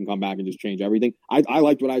playmaker. He can come back and just change everything. I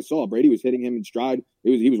liked what I saw. Brady was hitting him in stride.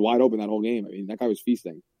 He was wide open that whole game. I mean, that guy was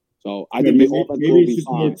feasting. So I think the offense will be just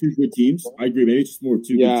fine. more two good teams. I agree. Maybe it's just more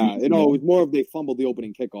two good teams. Yeah, it was more of they fumbled the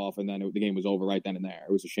opening kickoff and then the game was over right then and there.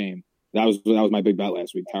 It was a shame. That was my big bet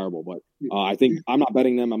last week. Terrible, but I think I'm not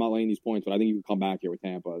betting them. I'm not laying these points, but I think you can come back here with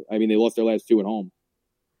Tampa. I mean, they lost their last 2 at home.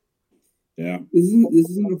 Yeah, this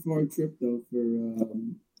isn't a far trip though for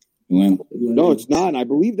Atlanta. No, it's not. And I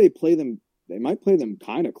believe they play them. They might play them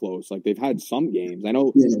kind of close. Like they've had some games. I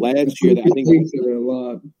know last year.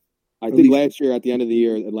 I think last year at the end of the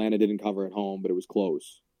year, Atlanta didn't cover at home, but it was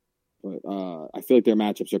close. But I feel like their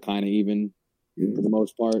matchups are kind of even for the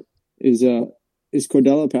most part. Is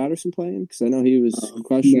Cordell Patterson playing? Because I know he was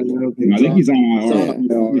questionable. I think he's on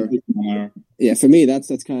IR. Yeah, for me, that's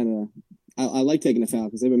kind of. I like taking the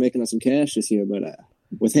Falcons. They've been making us some cash this year, but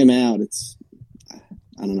with him out, it's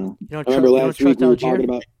I don't know. I remember last week we were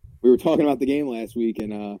talking about the game last week,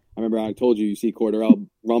 and I remember I told you see Cordell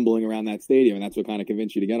rumbling around that stadium, and that's what kind of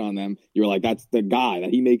convinced you to get on them. You were like, "That's the guy that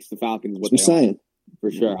he makes the Falcons what that's they what I'm saying." For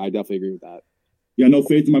sure, I definitely agree with that. Yeah, no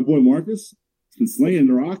faith in my boy Marcus. He's been slinging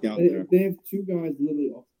the rock out there. They have 2 guys literally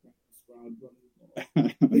off the practice squad.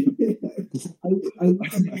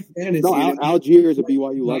 No, Algier is a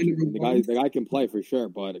BYU legend. The guy can play for sure,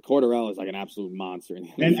 but Cordell is like an absolute monster. And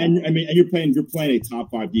I mean, and you're playing a top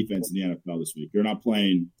 5 defense in the NFL this week. You're not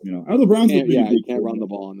playing, the Browns. You can't run the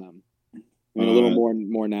ball on them. I mean, a little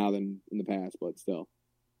more now than in the past, but still.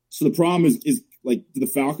 So the problem is like, do the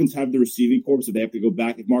Falcons have the receiving corps that they have to go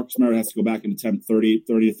back? If Marcus Mariota has to go back and attempt 30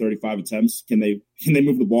 to 35 attempts, can they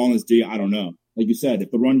move the ball in this D? I don't know. Like you said,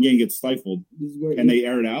 if the run game gets stifled, can they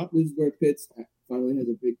air it out? This is where Pitts finally has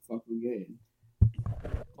a big fucking game.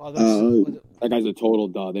 Well, that guy's a total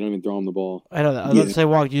dud. They don't even throw him the ball. I know that. I was about to say,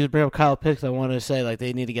 Walk, you just bring up Kyle Pitts. I wanted to say, like,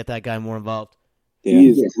 they need to get that guy more involved. Yeah,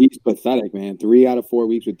 he's pathetic, man. 3 out of 4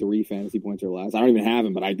 weeks with 3 fantasy points or less. I don't even have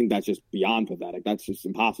him, but I think that's just beyond pathetic. That's just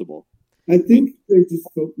impossible. I think they're just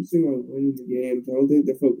focusing on winning the games. I don't think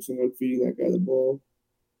they're focusing on feeding that guy the ball.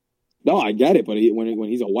 No, I get it, but when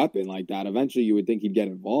he's a weapon like that, eventually you would think he'd get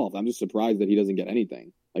involved. I'm just surprised that he doesn't get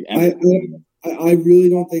anything. Like I really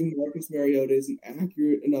don't think Marcus Mariota is an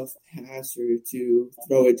accurate enough passer to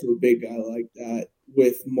throw it to a big guy like that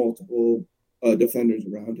with multiple defenders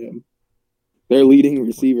around him. Their leading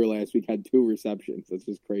receiver last week had 2 receptions. That's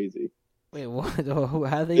just crazy. Wait, what?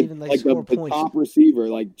 How they even score the points? top receiver,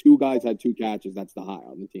 2 guys had 2 catches. That's the high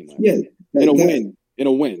on the team. In a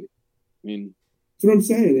win. I mean, that's what I'm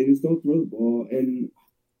saying. They just don't throw the ball, and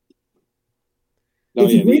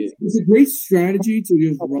it's a great strategy to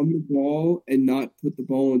just run the ball and not put the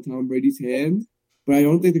ball in Tom Brady's hands. But I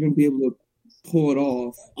don't think they're going to be able to pull it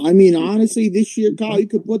off. I mean, honestly, this year, Kyle, you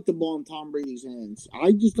could put the ball in Tom Brady's hands.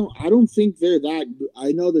 I don't think they're that good.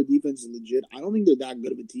 I know their defense is legit. I don't think they're that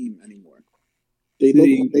good of a team anymore. They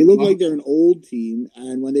look like they're an old team,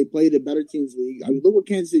 and when they play the better teams league, I mean, look what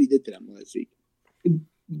Kansas City did to them last week.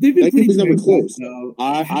 They've been pretty never close.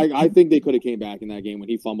 I think they could have came back in that game when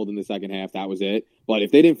he fumbled in the second half. That was it. But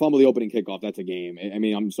if they didn't fumble the opening kickoff, that's a game. I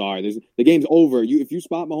mean, I'm sorry. The game's over. If you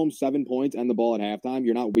spot Mahomes 7 points and the ball at halftime,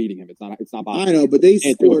 you're not beating him. It's not possible. I know, but they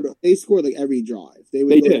scored like every drive. They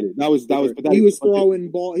did. That was. But he was throwing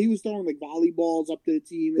like volleyballs up to the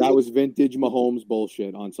team. That was vintage Mahomes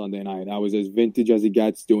bullshit on Sunday night. That was as vintage as he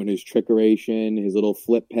gets, doing his trickeration, his little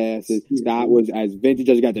flip passes. That was as vintage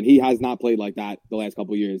as he gets, and he has not played like that the last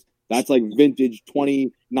couple of years. That's like vintage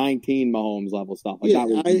 2019 Mahomes level stuff. Like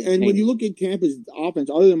and when you look at Tampa's offense,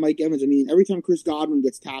 other than Mike Evans, I mean, every time Chris Godwin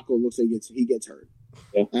gets tackled, it looks like he gets hurt.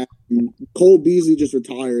 Yeah. And Cole Beasley just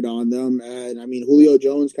retired on them, and I mean, Julio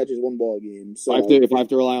Jones catches 1 ball a game. So if I have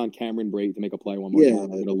to rely on Cameron Brate to make a play one more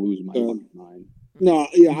time, it'll lose my fucking mind. No,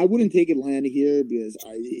 I wouldn't take Atlanta here because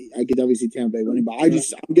I could definitely see Tampa Bay winning, but I'm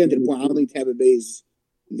getting to the point. I don't think Tampa Bay's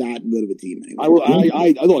that good of a team anymore.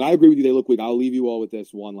 I agree with you. They look weak. I'll leave you all with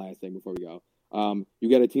this one last thing before we go. You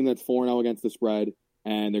get a team that's 4-0 against the spread,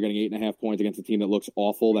 and they're getting 8.5 points against a team that looks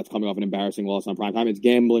awful. That's coming off an embarrassing loss on primetime. It's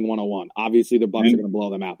gambling 101. Obviously, the Bucs are going to blow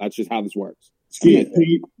them out. That's just how this works. Ski.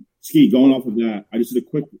 Going off of that, I just did a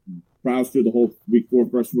quick browse through the whole week 4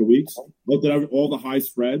 first 4 weeks. Looked at all the high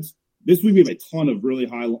spreads. This week we have a ton of really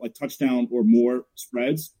high, like touchdown or more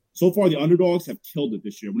spreads. so far the underdogs have killed it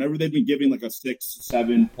this year. Whenever they've been giving like a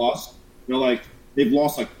 6-7 plus, they're like they've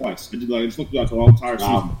lost like twice. I just looked at the whole entire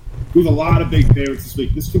season. We have a lot of big favorites this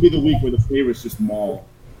week. This could be the week where the favorites just maul.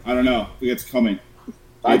 I don't know. I think it's coming.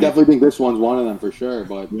 I definitely think this one's one of them for sure,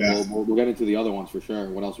 but yeah. we'll get into the other ones for sure.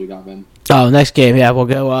 What else we got, Vin? Oh, next game, yeah, we'll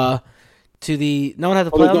go to the. No one had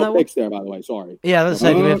to play on there's that no picks there, by the way. Sorry. Yeah, that's the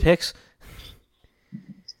second. We have picks.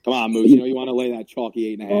 Come on, Moose. You know you want to lay that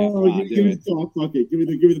chalky 8.5. Oh, give me the chalk. Fuck it. Give me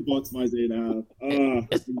the Bucks minus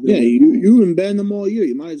 8.5. Yeah, you've been betting them all year.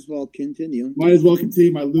 You might as well continue. Might as well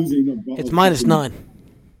continue my losing. It's -9.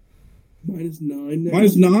 -9.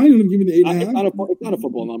 -9. I'm giving the 8.5. It's not a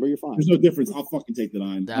football number. You're fine. There's no difference. I'll fucking take the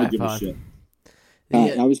 9. I don't give a shit.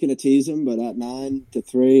 I was going to tease him, but at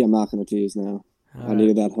 9-3, I'm not going to tease now. I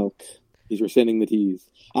needed that hook. He's rescinding the tease.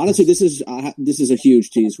 Honestly, this is a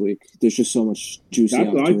huge tease week. There's just so much juicy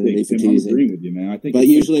opportunity for teasing. I'm agreeing with you, man. I think but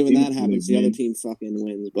usually when that happens, the other team fucking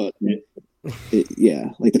wins. But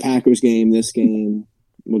like the Packers game, this game,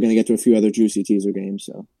 we're gonna get to a few other juicy teaser games.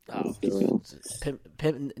 So,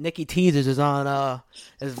 Nicky Teasers is on rock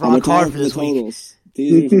hard for this week.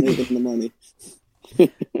 Teasers are making the money.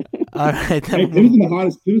 All right, Hey, who's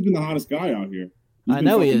been the hottest guy out here? I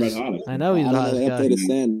know he is. I know he's the hottest guy. They updated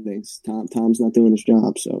standings. Tom's not doing his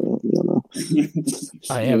job, so we don't know.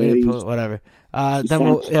 Oh yeah, whatever. Then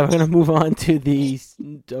we're gonna move on to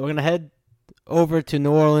we're gonna head over to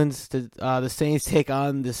New Orleans. The Saints take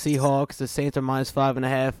on the Seahawks. The Saints are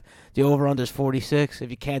 -5.5. The over/under is 46.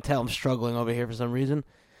 If you can't tell, I'm struggling over here for some reason.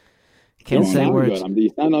 Can't say words.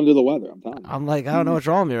 You sound under the weather. I'm telling you. I'm like, I don't know what's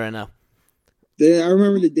wrong with me right now. I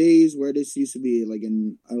remember the days where this used to be like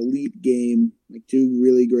an elite game, like two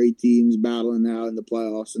really great teams battling out in the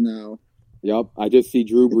playoffs, and now. Yep, I just see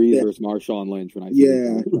Drew Brees versus Marshawn Lynch when I see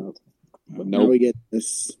it. But now we get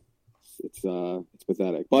this. It's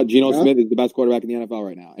pathetic. But Geno Smith is the best quarterback in the NFL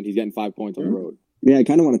right now, and he's getting 5 points on the road. Yeah, I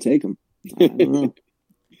kind of want to take him.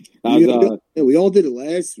 I don't know. We all did it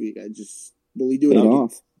last week. But we do it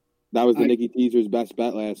off. That was the Nicky Teaser's best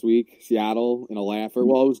bet last week. Seattle in a laugher.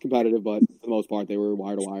 Well, it was competitive, but for the most part, they were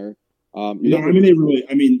wire to wire.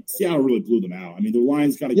 Seattle really blew them out. I mean, the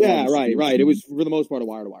Lions got to. Yeah, right. It was for the most part a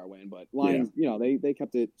wire to wire win, but Lions, they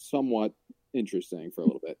kept it somewhat interesting for a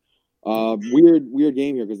little bit. Weird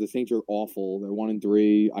game here because the Saints are awful. They're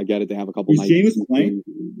 1-3. I get it. They have a couple. Is Jameis playing?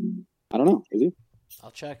 I don't know. Is he?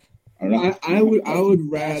 I'll check. I would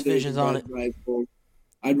rather visions on it.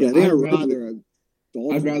 I'd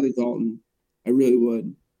rather Dalton. I really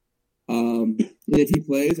would. And if he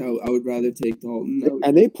plays, I would rather take Dalton.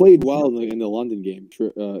 And they played well in the London game,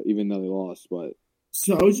 even though they lost. But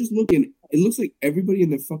so I was just looking. It looks like everybody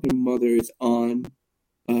and their fucking mother is on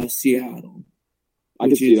Seattle. I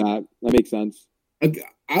can see that. That makes sense. I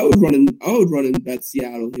would run and bet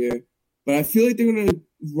Seattle here, but I feel like they're gonna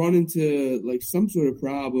run into like some sort of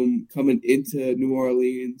problem coming into New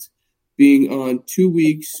Orleans, being on 2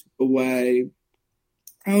 weeks away.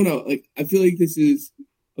 I don't know. Like, I feel like this is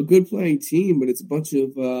a good playing team, but it's a bunch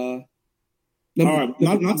of. All right,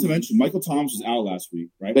 not to mention Michael Thomas was out last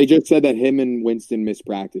week, right? They just said that him and Winston missed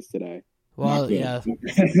practice today. Well, yeah.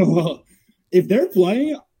 Well, if they're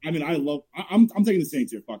playing, I mean, I'm taking the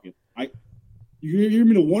Saints here. Fuck it. You're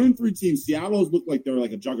in a 1-3 team. Seattle's look like they're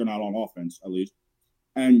like a juggernaut on offense, at least.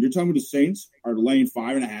 And you're telling me the Saints are laying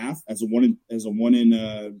 5.5 as a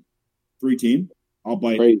 1-3 team? I'll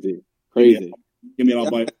bite. Crazy. Give me an all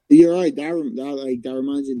bite. You're right. That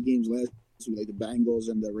reminds me of the games last week, like the Bengals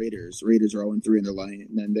and the Raiders. Raiders are 0-3 in their line,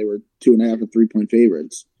 and then they were 2.5 and 3-point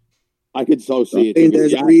favorites. I could so see it.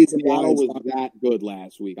 There's a reason why Seattle was that good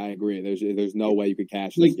last week. I agree. There's no way you could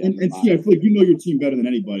cash this again. And see, I feel like you know your team better than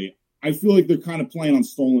anybody. I feel like they're kind of playing on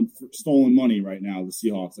stolen money right now. The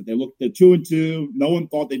Seahawks, like they're 2-2. No one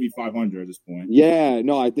thought they'd be 500 at this point. Yeah,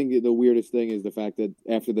 no, I think the weirdest thing is the fact that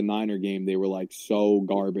after the Niner game, they were like so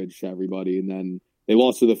garbage to everybody, and then they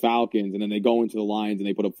lost to the Falcons, and then they go into the Lions and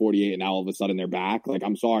they put up 48, and now all of a sudden they're back. Like,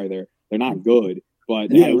 I'm sorry, they're not good, but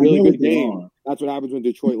they had a really good game. That's what happens when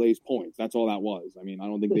Detroit lays points. That's all that was. I mean, I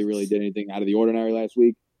don't think they really did anything out of the ordinary last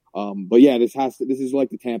week. But yeah, this is like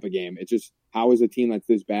the Tampa game. It's just, how is a team that's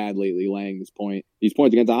this bad lately laying these points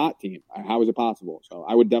against a hot team? How is it possible? So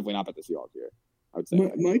I would definitely not bet the Seahawks here. I would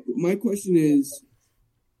say my question is,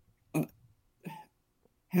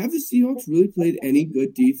 have the Seahawks really played any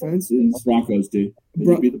good defenses? Broncos did.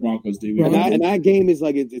 They beat the Broncos did. And that game is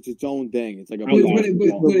like it's its own thing. It's like but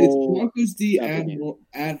it's Broncos D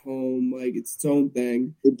at home, like it's its own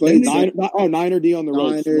thing. Niner D on the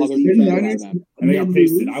road. And they got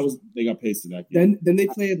pasted. They got pasted that game. Then they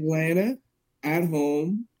play Atlanta at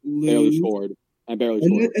home. Barely scored. And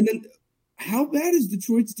then how bad is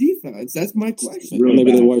Detroit's defense? That's my question. Really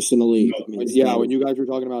Maybe bad. the worst in the league. You know, when you guys were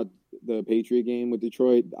talking about the Patriot game with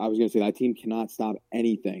Detroit, I was going to say that team cannot stop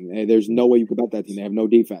anything. There's no way you could bet that team. They have no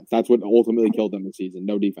defense. That's what ultimately killed them this season.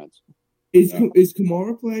 No defense. Is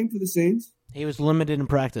Kamara playing for the Saints? He was limited in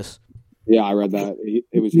practice. Yeah, I read that.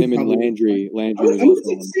 It was him and Landry. Landry I'm was going to also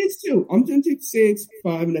take the Saints, too. I'm going to take the Saints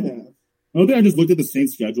 5.5. Another thing, I just looked at the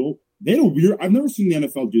Saints schedule. They had a weird. I've never seen the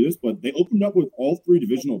NFL do this, but they opened up with all 3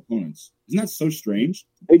 divisional opponents. Isn't that so strange?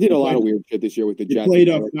 They did a lot of weird shit this year with the They Jets. played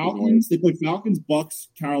Falcons. They played Falcons, Bucks,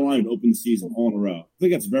 Carolina to open the season all in a row. I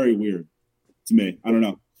think that's very weird to me. I don't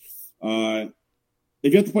know. They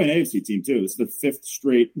get to play an AFC team too. This is their 5th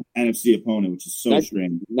straight NFC opponent, which is so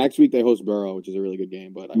strange. Next week they host Burrow, which is a really good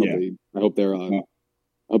game. But I hope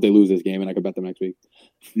they lose this game, and I could bet them next week.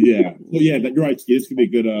 Yeah. Well, yeah, you're right. This could be a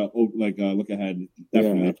good look ahead.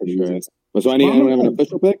 Definitely. Yeah, for sure. But so anyone have an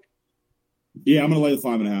official pick? Yeah, I'm gonna lay the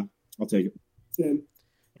 5.5. I'll take it.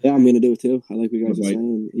 Yeah, I'm going to do it too. I like what you guys are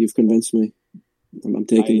saying. You've convinced me. I'm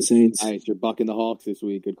taking the Saints. Nice. You're bucking the Hawks this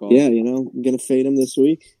week. Good call. Yeah, I'm going to fade them this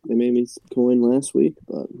week. They made me coin last week,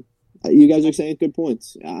 but you guys are saying good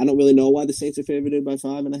points. I don't really know why the Saints are favored by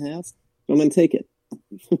 5.5, but I'm going to take it.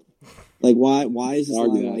 Like, why is this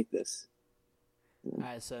line like this? All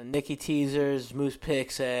right, so Nicky Teasers, Moose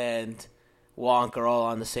Picks, and Wonk are all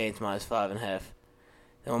on the Saints minus 5.5.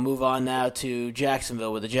 Then we'll move on now to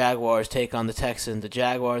Jacksonville, where the Jaguars take on the Texans. The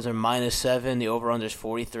Jaguars are minus 7. The over-under is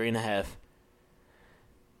 43.5.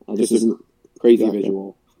 This is a crazy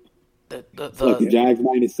visual. The Jags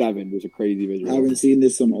minus 7 was a crazy visual. I haven't seen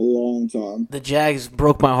this in a long time. The Jags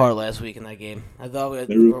broke my heart last week in that game. I thought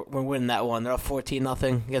we're winning that one. They're up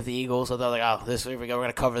 14-0 against the Eagles. I thought, this week we're going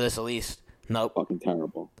to cover this at least. Nope. Fucking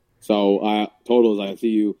terrible. So totals, I see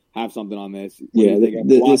you have something on this. Yeah,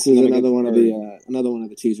 this is another one of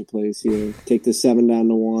the teaser plays here. Take the 7 down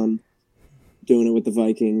to 1. Doing it with the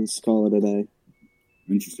Vikings. Call it a day.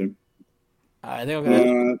 Interesting. I think I'm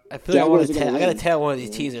gonna. I feel like I gotta tell one of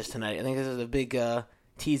these teasers tonight. I think this is a big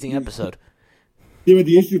teasing episode. Yeah, but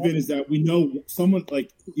the issue of it is that we know someone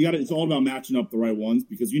it's all about matching up the right ones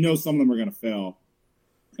because some of them are gonna fail.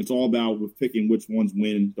 It's all about picking which ones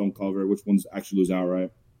win, don't cover, which ones actually lose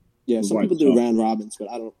outright. Yeah, some people do round robins,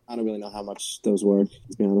 but I don't really know how much those work.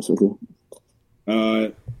 To be honest with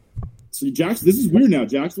you. So Jackson, this is weird now.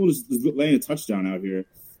 Jacksonville is laying a touchdown out here.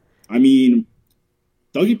 I mean,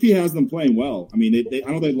 Dougie P has them playing well. I mean,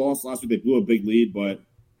 I know they lost last week. They blew a big lead, but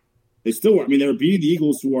they still were. I mean, they were beating the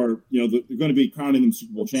Eagles, who are, they're going to be crowning them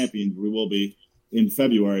Super Bowl champions. We will be in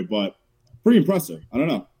February, but pretty impressive. I don't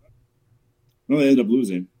know. I know they ended up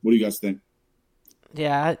losing. What do you guys think?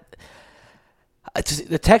 Yeah,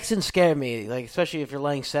 the Texans scare me, especially if you're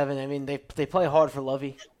laying 7. I mean, they play hard for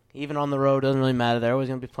Lovey, even on the road. Doesn't really matter. They're always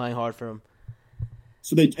going to be playing hard for him.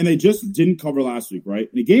 So they just didn't cover last week, right?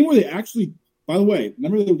 In a game where they actually. By the way,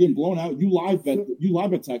 remember they were getting blown out. You live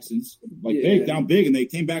bet Texans big down big, and they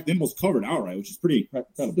came back. They almost covered outright, which is pretty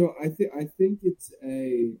incredible. So I think it's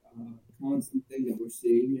a constant thing that we're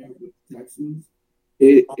seeing here with Texans.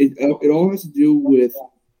 It all has to do with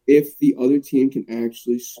if the other team can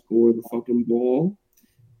actually score the fucking ball.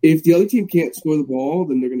 If the other team can't score the ball,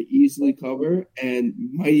 then they're going to easily cover and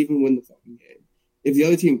might even win the fucking game. If the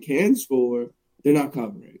other team can score, they're not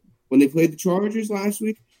covering. When they played the Chargers last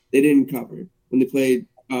week, they didn't cover. When they played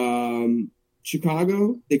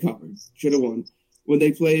Chicago, they covered. Should have won. When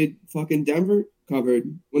they played fucking Denver,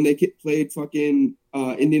 covered. When they played fucking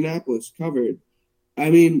Indianapolis, covered. I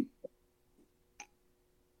mean,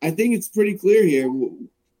 I think it's pretty clear here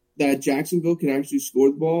that Jacksonville can actually score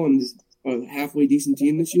the ball and is a halfway decent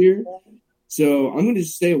team this year. So I'm going to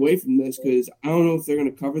just stay away from this because I don't know if they're going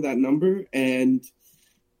to cover that number, and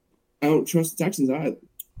I don't trust the Texans either.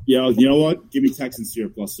 Yeah, you know what? Give me Texans here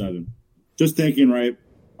plus 7. Just thinking, right?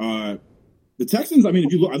 The Texans. I mean,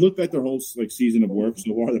 if you look, I looked at their whole season of work,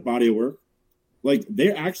 so far, their body of work.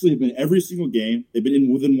 They actually have been every single game. They've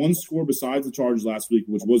been within one score besides the Chargers last week,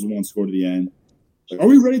 which was one score to the end. Are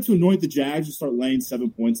we ready to anoint the Jags and start laying 7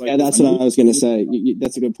 points? Yeah, that's what I was going to say.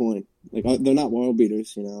 That's a good point. They're not world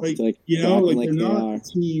beaters, It's they're not a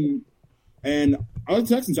team. And I like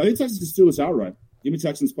Texans. I think Texans can steal this outright. Give me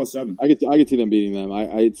Texans plus 7. I could see them beating them.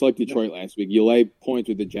 It's like Detroit last week. You lay points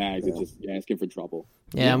with the Jags. It's just asking for trouble.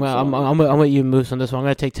 Yeah, I'm with you, Moose, on this one. I'm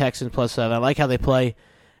going to take Texans plus 7. I like how they play,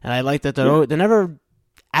 and I like that they're never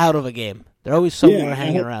out of a game. They're always somewhere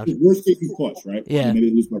hanging around. Worst case you push, right? Yeah. Maybe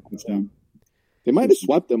they lose by a touchdown. They might have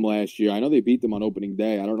swept them last year. I know they beat them on opening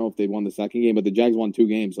day. I don't know if they won the second game, but the Jags won 2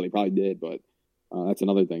 games, so they probably did. But that's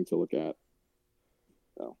another thing to look at.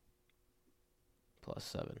 So.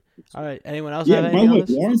 +7. All right. Anyone else Yeah, have by anything the way, on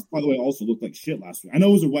this? Lawrence, by the way, also looked like shit last week. I know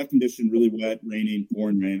it was a wet condition, really wet, raining,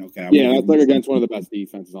 pouring rain. Okay. Yeah, that's like against one of the best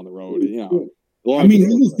defenses on the road. You know, I mean,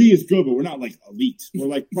 Eagles D is good, but we're not like elite. We're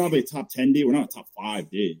like probably a top 10 D. We're not a top 5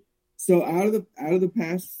 D. So out of the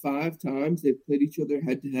past 5 times they've played each other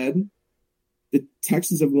head to head, the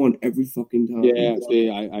Texans have won every fucking time. Yeah, see,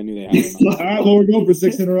 I knew they had them. All right, well, we're going for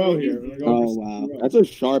 6 in a row here. Oh, wow. That's a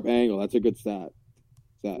sharp angle. That's a good stat.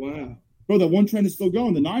 Wow. Bro, that one trend is still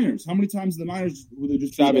going. The Niners. How many times did the Niners were they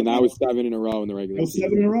just 7? That was 7 in a row in the regular season.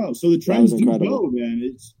 7 in a row. So the trends do incredible. go, man.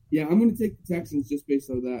 It's Yeah, I'm going to take the Texans just based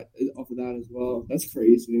on that, off of that as well. That's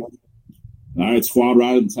crazy. all right. Squad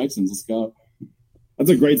ride the Texans. Let's go. That's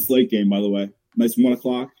a great slate game, by the way. Nice 1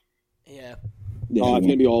 o'clock. Yeah. Oh, it's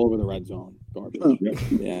gonna be all over the red zone. Garbage. Oh.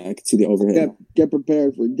 Yeah, I can see the overhead. Get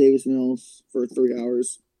prepared for Davis Mills for 3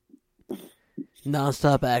 hours.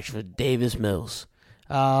 Non-stop action for Davis Mills.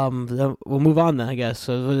 Then we'll move on then, I guess.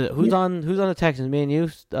 So who's on the Texans? Me and you,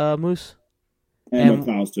 Moose, And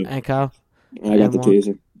Kyle's too. and Kyle. I got the one.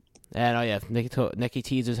 teaser. And Nicky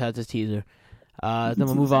Teasers has his teaser. Then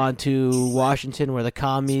we'll move on to Washington, where the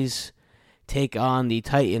Commies take on the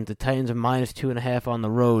Titans. The Titans are -2.5 on the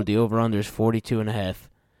road. The over/under is 42.5.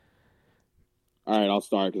 All right, I'll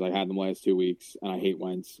start because I had them last 2 weeks, and I hate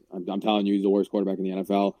Wentz. I'm telling you, he's the worst quarterback in the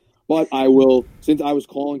NFL. But I will, since I was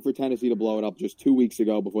calling for Tennessee to blow it up just 2 weeks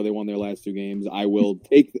ago before they won their last 2 games, I will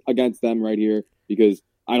take against them right here because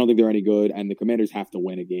I don't think they're any good, and the Commanders have to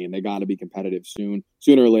win a game. They got to be competitive soon.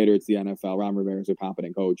 Sooner or later, it's the NFL. Ron Rivera's a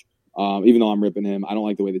competent coach. Even though I'm ripping him, I don't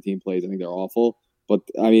like the way the team plays. I think they're awful. But,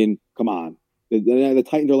 I mean, come on. The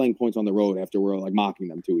Titans are laying points on the road after we're like mocking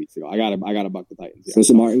them 2 weeks ago. I got to buck the Titans. Yeah. So it's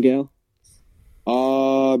a martingale?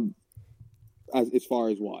 As far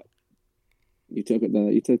as what? You took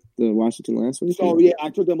the Washington last week? So yeah, I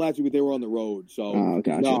took them last week, but they were on the road. So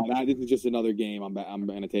gotcha. no, this is just another game. I'm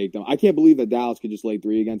going to take them. I can't believe that Dallas could just lay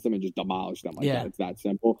 3 against them and just demolish them like that. It's that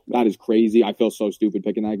simple. That is crazy. I feel so stupid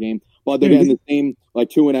picking that game. But they're getting the same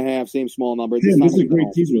 2.5, same small number. This is a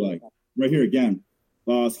great teaser, right here again.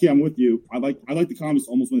 Ski, I'm with you. I like the Commies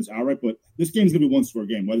to almost win this outright, but this game's gonna be a 1-score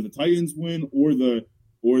game, whether the Titans win or the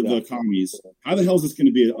Commies. How the hell is this going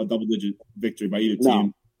to be a double-digit victory by either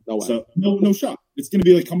team? No way. So no shot. It's going to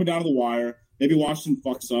be like coming down to the wire. Maybe Washington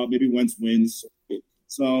fucks up. Maybe Wentz wins.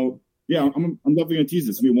 So yeah, I'm definitely going to tease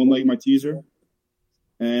this. It's going to be one leg my teaser.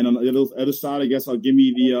 And on the other side, I guess I'll give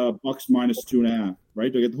me the Bucks -2.5.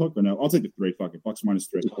 Right? Do I get the hook or no? I'll take the 3. Fuck it. Bucks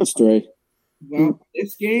 -3. That's 3. Well,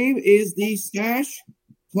 this game is the stash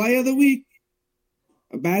play of the week.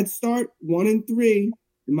 A bad start, 1-3.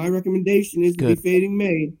 And my recommendation is to be fading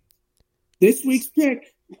May. This week's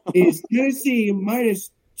pick is Tennessee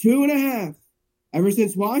 -2.5. Ever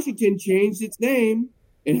since Washington changed its name,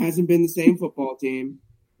 it hasn't been the same football team.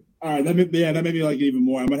 All right, that made me like it even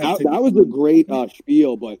more. That was a great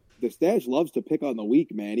spiel, but the stash loves to pick on the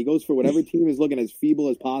weak, man. He goes for whatever team is looking as feeble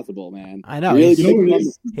as possible, man. I know. Really He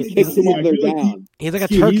kicks them up, they're down. He's like a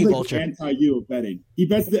turkey like vulture. Anti-you of betting. He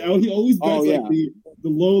bets he always bets the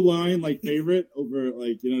low line favorite over you know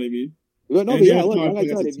what I mean. But no, and look, like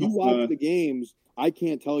I said, if you watch the games, I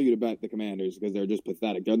can't tell you to bet the Commanders because they're just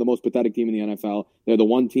pathetic. They're the most pathetic team in the NFL. They're the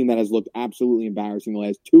one team that has looked absolutely embarrassing the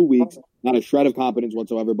last 2 weeks. Not a shred of competence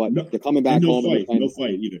whatsoever, but they're coming back home. No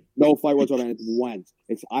fight either. No fight whatsoever. And it's Wentz.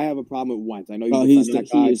 I have a problem with Wentz. I know he is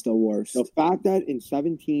the worst. The fact that in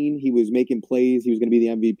 2017 he was making plays, he was going to be the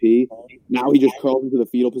MVP. Now he just curls into the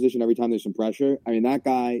fetal position every time there's some pressure. I mean, that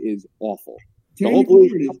guy is awful. Terry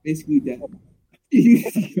McLaurin is basically dead.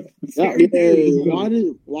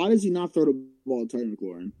 Why does he not throw the ball to Terry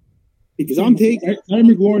McLaurin? Because Terry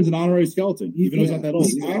McLaurin's an honorary skeleton, even though he's not that old.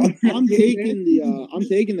 I'm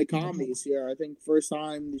taking the Commies here. I think first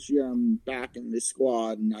time this year I'm back in this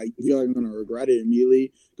squad, and I feel like I'm going to regret it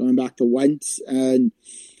immediately going back to Wentz and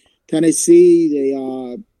Tennessee.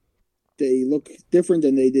 They look different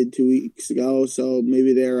than they did 2 weeks ago, so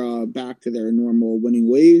maybe they're back to their normal winning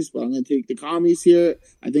ways. But I'm going to take the Commies here.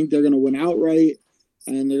 I think they're going to win outright,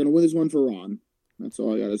 and they're going to win this one for Ron. That's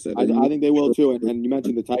all I got to say. I think they will, too. And you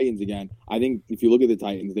mentioned the Titans again. I think if you look at the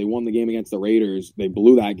Titans, they won the game against the Raiders. They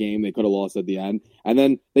blew that game. They could have lost at the end. And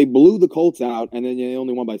then they blew the Colts out, and then they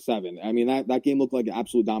only won by 7. I mean, that game looked like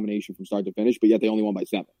absolute domination from start to finish, but yet they only won by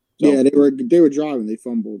 7. So, yeah, they were driving. They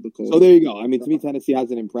fumbled the Colts. So there you go. I mean, to me, Tennessee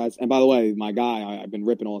hasn't impressed. And by the way, my guy, I've been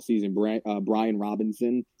ripping all season, Brian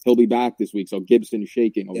Robinson, he'll be back this week. So Gibson's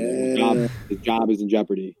shaking over there. His job is in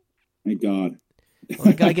jeopardy. Thank God. Well,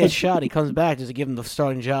 the guy gets shot. He comes back just to give him the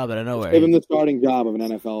starting job out of nowhere. Give him the starting job of an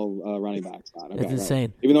NFL running back spot. Okay, It's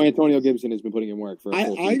insane. Even though Antonio Gibson has been putting in work for.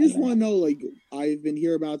 I just want to know, like, I've been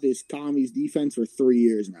hearing about this Commies defense for 3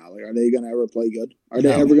 years now. Like, are they going to ever play good? Are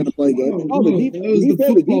they ever going to play good? Oh, the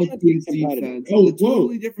defense defense. Oh, It's a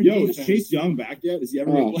totally different defense. Is Chase Young back yet? Is he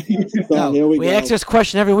ever Oh. going to play? No, here we we go. ask this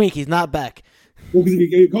question every week. He's not back. Well, because if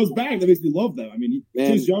he goes back, that makes me love them. I mean,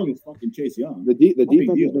 Chase Young is fucking Chase Young. The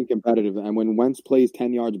defense has been competitive, and when Wentz plays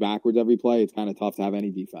 10 yards backwards every play, it's kind of tough to have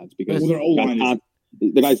any defense because their O-line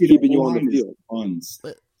the guy's keeping you on the field. Tons.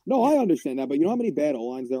 No, I understand that, but you know how many bad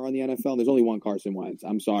O-lines there are in the NFL? There's only one Carson Wentz.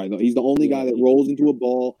 I'm sorry. Though. He's the only guy that rolls into a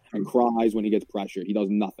ball and cries when he gets pressured. He does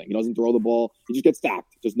nothing. He doesn't throw the ball. He just gets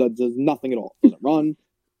stacked. Just does nothing at all. Doesn't run,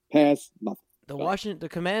 pass, nothing. The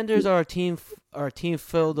Commanders are a team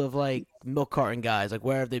filled of like milk carton guys. Like,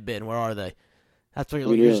 where have they been? Where are they? That's what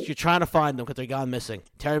you're trying to find them because they're gone missing.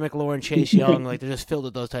 Terry McLaurin, Chase Young, like they're just filled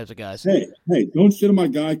with those types of guys. Hey, don't shit on my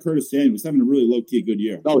guy Curtis Samuel. He's having a really low key good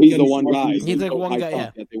year. No, he's the one guy. He's like one guy.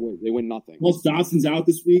 Yeah, they win nothing. Plus Dotson's out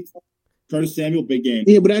this week. Curtis Samuel, big game.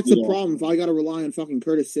 Yeah, but that's the problem. If I got to rely on fucking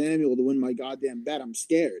Curtis Samuel to win my goddamn bet, I'm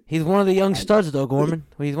scared. He's one of the young studs, though, Gorman.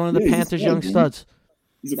 He's one of the Panthers' young studs.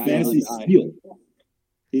 He's a fantasy steal.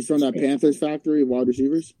 He's from that Panthers factory of wide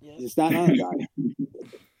receivers. He's a Staten Island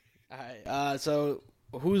guy. All right. So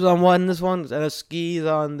who's on one? This one? And Ski's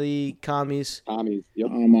on the Commies. Yep.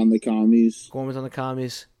 I'm on the Commies. Gorman's on the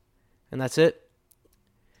Commies, and that's it.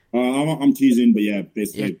 I'm teasing, but yeah,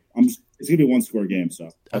 basically, it's gonna be a one-score game.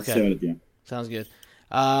 So I'll say it at the end. Sounds good.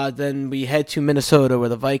 Then we head to Minnesota where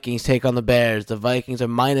the Vikings take on the Bears. The Vikings are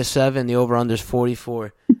 -7. The over/under is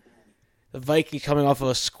 44. The Vikings coming off of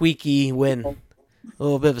a squeaky win. A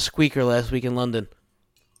little bit of a squeaker last week in London.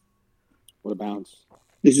 What a bounce.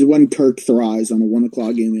 This is when Kirk thrives on a 1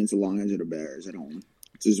 o'clock game against the Lions or the Bears at home.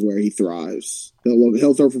 This is where he thrives.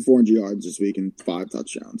 He'll throw for 400 yards this week and 5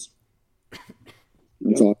 touchdowns.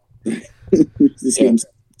 That's all. This game's.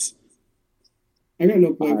 I got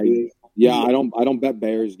no point. Yeah, I don't bet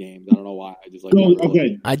Bears games. I don't know why. I just like.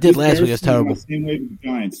 Okay, I did last week. It was terrible. Same way with the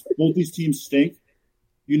Giants. Both these teams stink.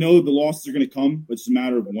 You know the losses are going to come, but it's a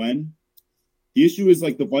matter of when. The issue is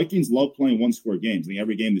like the Vikings love playing one-score games. I mean,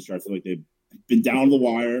 every game this year, I feel like they've been down the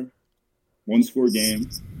wire, one-score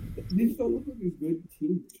games. They just don't look like a good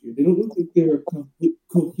team this year. They don't look like they're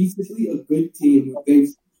cohesively a good team who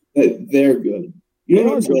thinks that they're good. They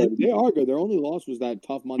are good. They are good. Their only loss was that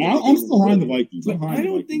tough Monday. I'm still high on the Vikings. I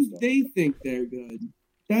don't think they think they're good.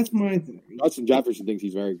 That's my thing. Justin Jefferson thinks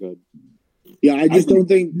he's very good. Yeah, I just don't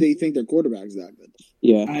think they think their quarterback's that good.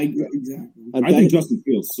 Yeah, exactly. I think Justin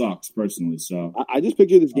Fields sucks personally. So I just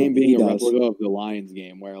picture this game being a replica of the Lions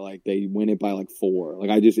game, where like they win it by like 4. Like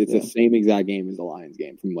it's the same exact game as the Lions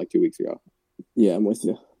game from like 2 weeks ago. Yeah, I'm with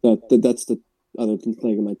you. That's the other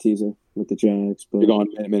leg of my teaser with the Jags. But you're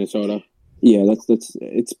going to Minnesota. Yeah, that's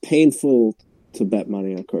it's painful to bet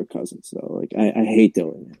money on Kirk Cousins though. Like I hate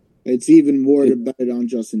doing it. It's even more to bet on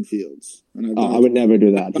Justin Fields. And I would never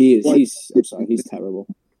do that. I'm sorry, he's terrible.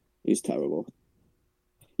 He's terrible.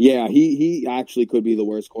 Yeah, he actually could be the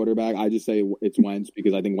worst quarterback. I just say it's Wentz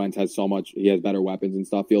because I think Wentz has so much. He has better weapons and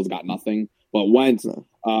stuff. Fields got nothing. But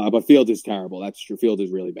but Fields is terrible. That's true. Fields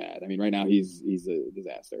is really bad. I mean, right now he's a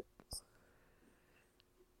disaster.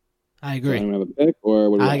 I agree. So I don't have a pick,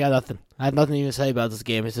 or what I got nothing. I have nothing to even say about this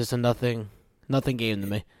game. It's just a nothing game to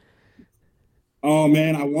me. Oh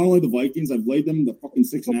man, I want to lay the Vikings. I've laid them the fucking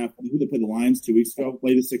 6.5. Who they played the Lions 2 weeks ago?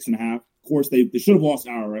 Played the 6.5. Of course, they should have lost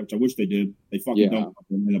outright, which I wish they did. They fucking don't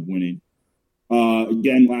end up winning.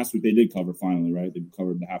 Again, last week they did cover finally, right? They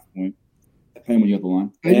covered the half point. Depending when you got the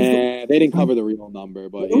line. They didn't cover the real number,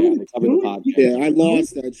 but yeah, they covered the podcast. Yeah, I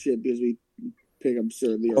lost that shit because we pick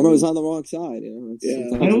absurdly. I was on the wrong side. You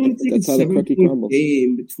know? I don't want to take a 7-point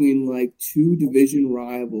game between like 2 division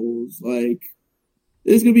rivals. Like,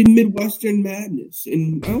 there's going to be Midwestern madness.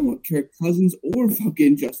 And I don't want Kirk Cousins or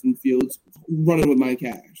fucking Justin Fields running with my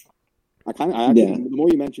cash. The more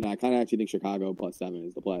you mention it, I kind of actually think Chicago +7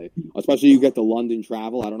 is the play. Especially you get the London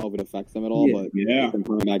travel. I don't know if it affects them at all, but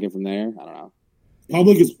coming back in from there, I don't know.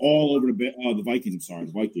 Public is all over the Vikings. I'm sorry,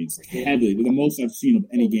 the Vikings heavily. The most I've seen of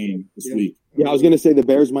any game this week. Yeah, I was going to say the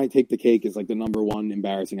Bears might take the cake as like the number 1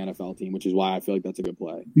 embarrassing NFL team, which is why I feel like that's a good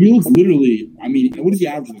play. Fields literally, I mean, what is he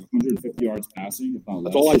averaging? 150 yards passing? If not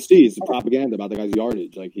less. That's all I see is the propaganda about the guy's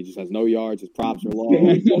yardage. Like he just has no yards. His props are low.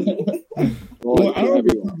 Well, I don't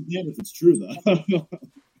know if it's true though.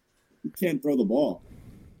 You can't throw the ball.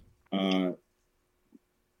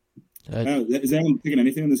 Is anyone picking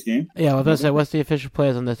anything in this game? Yeah, I was going to say, what's the official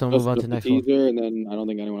players on this? We'll move on to the next one. And then I don't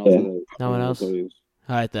think anyone else has it. No one else? All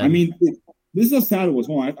right, then. I mean, This is how sad it was.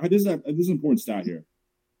 Hold on. This is an important stat here.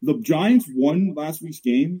 The Giants won last week's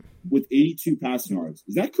game with 82 passing yards.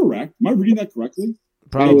 Is that correct? Am I reading that correctly?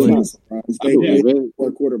 Probably. They had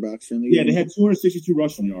 4 quarterbacks. Yeah, they had 262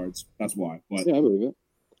 rushing yards. That's why. But Yeah, I believe it.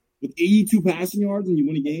 with 82 passing yards and you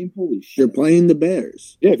win a game, holy shit. You're playing the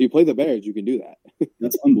Bears. Yeah, if you play the Bears, you can do that.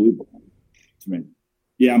 That's unbelievable to me.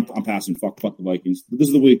 Yeah, I'm passing. Fuck the Vikings. This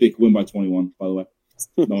is the week they could win by 21, by the way.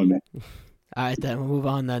 Knowing me. All right, then we'll move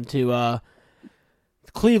on then to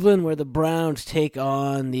Cleveland, where the Browns take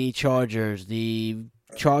on the Chargers. The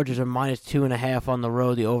Chargers are minus 2.5 on the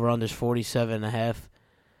road. The over/under is 47.5.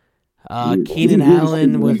 Keenan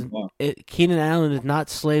Allen is not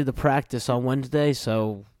slated to practice on Wednesday,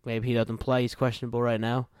 so maybe he doesn't play. He's questionable right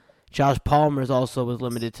now. Josh Palmer was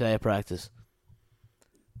limited today at practice.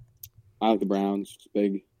 I like the Browns.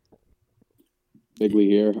 Bigly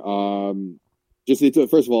here.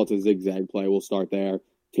 First of all, it's a zigzag play. We'll start there.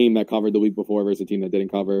 Team that covered the week before versus a team that didn't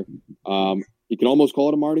cover. You can almost call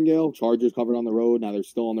it a martingale. Chargers covered on the road. Now they're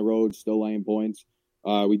still on the road, still laying points.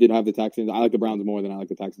 We did have the Texans. I like the Browns more than I like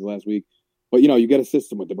the Texans last week. But, you get a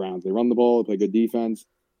system with the Browns. They run the ball, they play good defense.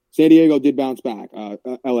 San Diego did bounce back.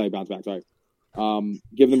 LA bounced back, sorry.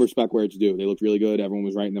 Give them respect where it's due. They looked really good. Everyone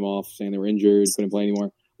was writing them off, saying they were injured, couldn't play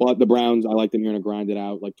anymore. But the Browns, I like them here to grind it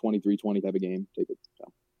out, like 23-20 type of game. Take it. So,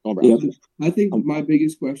 go on, Browns. Yeah. I think my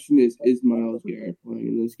biggest question is Myles Garrett playing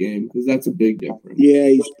in this game? Because that's a big difference.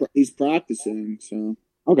 Yeah, he's practicing. So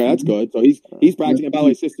okay, that's good. So he's practicing about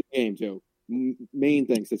a system game too. Main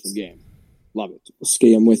thing, system game. Love it.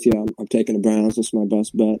 Ski, I'm with you. I'm taking the Browns. That's my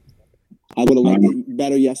best bet. I would have liked it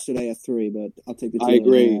better yesterday at 3, but I'll take the 2. I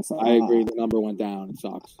agree. The number went down. It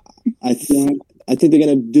sucks. I think they're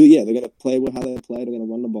gonna they're gonna play with how they play. They're gonna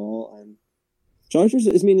run the ball, and Chargers.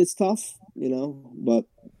 I mean, it's tough, but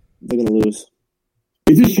they're gonna lose.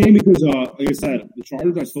 It's a shame because, like I said, the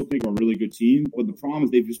Chargers I still think are a really good team, but the problem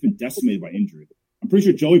is they've just been decimated by injury. I'm pretty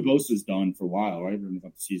sure Joey Bosa's done for a while, right?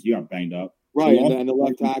 He got banged up. Right, and the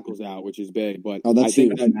left tackle's out, which is big. But that's I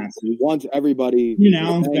think that once everybody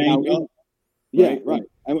Allen's banged up. Yeah, right.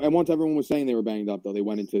 And once everyone was saying they were banged up, though, they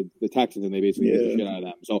went into the Texans and they basically did the shit out of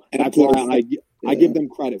them. So that's why I give them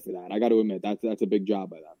credit for that. I got to admit, that's a big job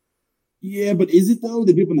by them. Yeah, but is it, though?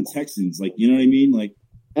 They beat up on the Texans. Like, you know what I mean? Like,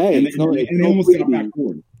 hey, they almost got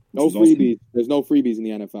backboard. No freebies. There's no freebies in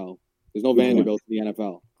the NFL. There's no Vanderbilt in the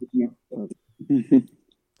NFL.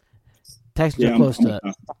 Texans are close to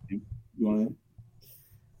it.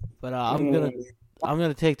 But I'm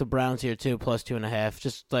gonna take the Browns here too, plus 2.5.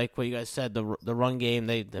 Just like what you guys said, the run game.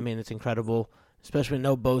 It's incredible, especially with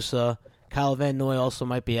no Bosa. Kyle Van Noy also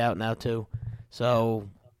might be out now too, so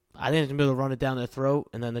I think it's gonna be able to run it down their throat,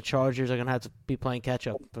 and then the Chargers are gonna have to be playing catch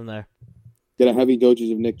up from there. Get a heavy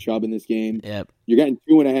doses of Nick Chubb in this game. Yep. You're getting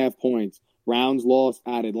 2.5 points. Browns lost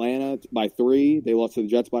at Atlanta by 3. They lost to the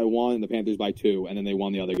Jets by 1, and the Panthers by 2, and then they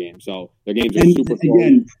won the other game. So their games are super close.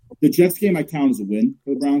 Again, the Jets game I count as a win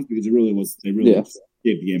for the Browns because it really was. They really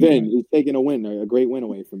gave the game. Vin, he's taking a win, a great win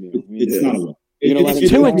away from you. It's not a win.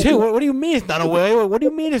 It's 2-2. What do you mean it's not a win? What do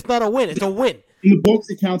you mean it's not a win? It's a win. In the books,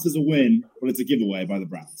 it counts as a win, but it's a giveaway by the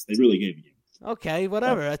Browns. They really gave the game. Okay,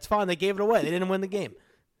 whatever. That's fine. They gave it away. They didn't win the game.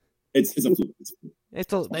 It's a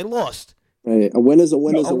fluke. They lost. Hey, a win is a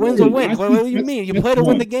win. A win's a win. What do you mean? You play to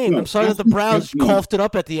win the game. I'm sorry that the Browns coughed it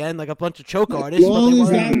up at the end like a bunch of choke artists. As long as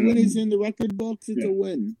that win is in the record books, it's a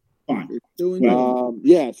win. Fine. I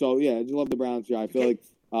just love the Browns here. I feel like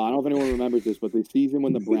I don't know if anyone remembers this, but the season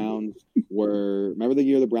when the Browns remember the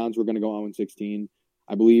year the Browns were going to go 0-16?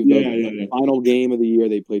 I believe the final game of the year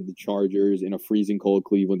they played the Chargers in a freezing cold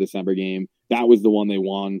Cleveland December game. That was the one they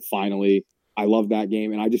won finally. I love that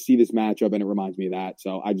game, and I just see this matchup, and it reminds me of that.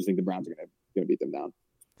 So I just think the Browns are going to beat them down.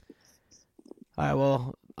 All right,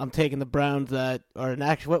 well, I'm taking the Browns that are an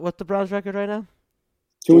actual. What's the Browns record right now?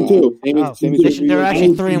 2-2. They're actually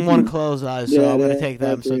 3-1 close eyes, so I'm going to take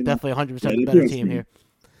them. So definitely 100% the better team here.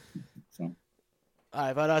 All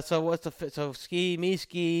right, but so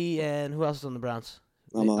Ski, and who else is on the Browns?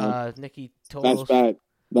 Nikki Totals.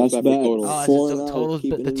 Best bet. Totals.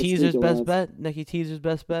 The teaser's best bet. Nikki Teaser's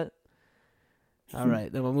best bet. All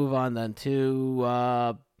right, then we'll move on then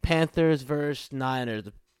to Panthers versus Niners.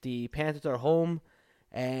 The Panthers are home,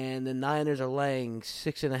 and the Niners are laying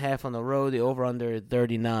 6.5 on the road. The over/under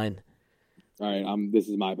 39. All right, this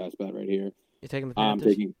is my best bet right here. You're taking the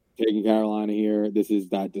Panthers? I'm taking Carolina here. This is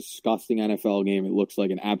that disgusting NFL game. It looks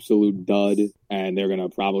like an absolute dud, and they're going to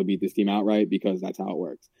probably beat this team outright because that's how it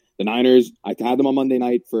works. The Niners, I had them on Monday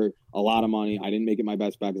night for a lot of money. I didn't make it my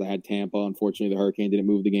best bet because I had Tampa. Unfortunately, the Hurricane didn't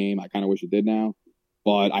move the game. I kind of wish it did now.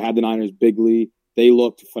 But I had the Niners bigly. They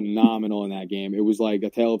looked phenomenal in that game. It was like a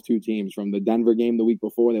tale of two teams. From the Denver game the week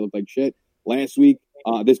before, they looked like shit. Last week,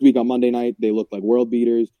 this week on Monday night, they looked like world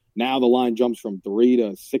beaters. Now the line jumps from 3 to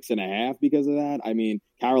 6.5 because of that. I mean,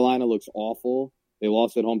 Carolina looks awful. They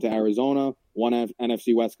lost at home to Arizona. One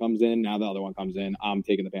NFC West comes in. Now the other one comes in. I'm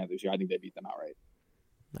taking the Panthers here. I think they beat them outright.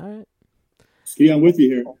 All right. Ski, I'm with you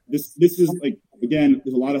here. This is like, again,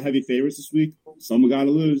 there's a lot of heavy favorites this week. Someone got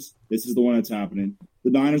to lose. This is the one that's happening.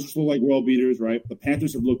 The Niners are still like world beaters, right? The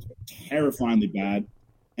Panthers have looked terrifyingly bad.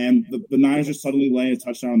 And the Niners are suddenly laying a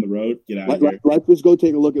touchdown on the road. Get out of here. Let's just go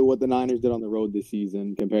take a look at what the Niners did on the road this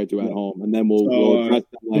season compared to at home. And then we'll address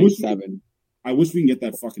them like 7. I wish we can get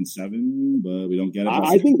that fucking 7, but we don't get it.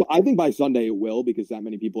 I think by Sunday it will because that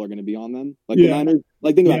many people are going to be on them. Like the Niners,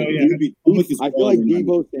 like think about it. I feel like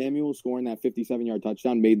Deebo Samuel scoring that 57-yard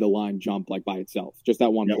touchdown made the line jump like by itself, just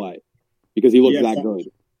that one play, because he looked that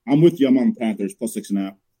good. I'm with you. I'm on the Panthers plus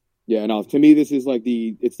 6.5. Yeah, no. To me, this is like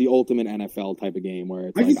the ultimate NFL type of game where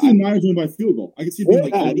it's I can see the Niners winning by field goal. I can see being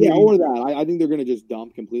or that. I think they're going to just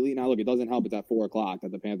dump completely. Now, look, it doesn't help. It's at 4:00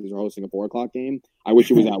 that the Panthers are hosting a 4:00 game. I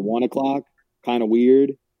wish it was at 1:00. Kind of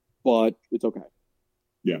weird, but it's okay.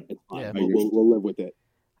 Yeah, it's fine. Yeah, we'll live with it.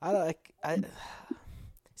 I like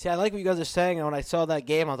what you guys are saying. And when I saw that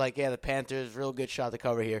game, I was like, yeah, the Panthers, real good shot to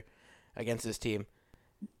cover here against this team.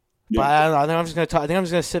 Yeah. But I don't know. I think I'm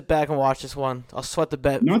just gonna sit back and watch this one. I'll sweat the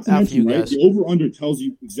bet after you guys. The over/under tells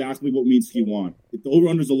you exactly what means he won. If the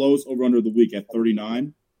over/under is the lowest over/under of the week at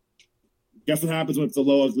 39, guess what happens when it's a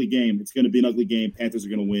low, ugly game? It's going to be an ugly game. Panthers are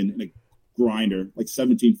going to win in a grinder, like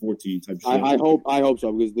 17-14 type shit. I hope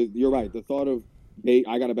so, because you're right. The thought of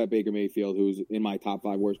I got to bet Baker Mayfield, who's in my top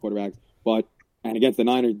 5 worst quarterbacks, and against the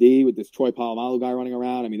Niners D with this Troy Polamalu guy running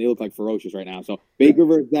around, I mean, they look like ferocious right now. So Baker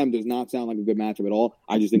versus them does not sound like a good matchup at all.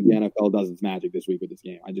 I just think the NFL does its magic this week with this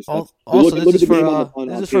game. This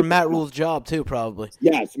is for Matt Rule's job too, probably.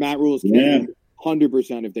 Yes, Matt Rule's can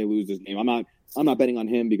 100% if they lose this game. I'm not betting on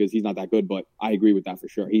him because he's not that good, but I agree with that for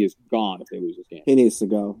sure. He is gone if they lose this game. He needs to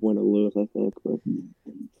go, win or lose, I think. But...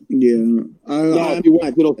 Yeah. If he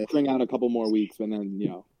wins, it'll string out a couple more weeks, and then,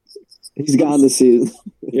 he's gone this season.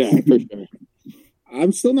 Yeah, for sure.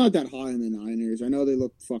 I'm still not that high on the Niners. I know they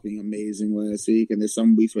looked fucking amazing last week, and there's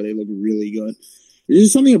some weeks where they look really good. There's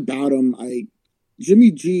just something about them.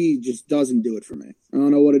 Jimmy G just doesn't do it for me. I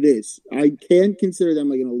don't know what it is. I can't consider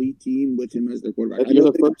them like an elite team with him as their quarterback.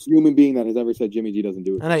 You're the first human being that has ever said Jimmy G doesn't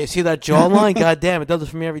do it. I know. You see that jawline? God damn, it does it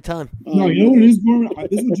for me every time. No, you know what it is, Gorman?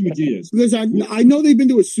 This is what Jimmy G is. Because I know they've been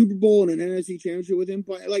to a Super Bowl and an NFC Championship with him,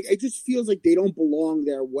 but it just feels like they don't belong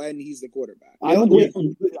there when he's the quarterback. This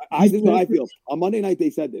is what I feel. On Monday night,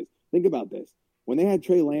 they said this. Think about this. When they had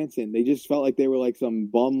Trey Lanson, they just felt like they were like some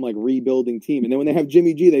bum, rebuilding team. And then when they have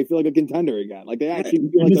Jimmy G, they feel like a contender again. Like they actually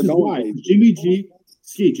feel like they're going. Jimmy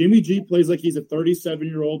G plays like he's a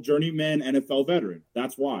 37-year-old journeyman NFL veteran.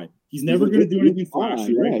 That's why. He's never going to do anything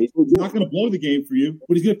flashy, right? He's not going to blow the game for you,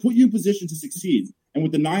 but he's going to put you in position to succeed. And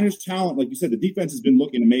with the Niners' talent, like you said, the defense has been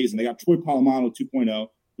looking amazing. They got Troy Polamalu 2.0.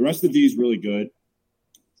 The rest of the D is really good.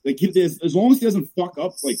 As long as he doesn't fuck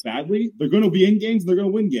up badly, they're going to be in games and they're going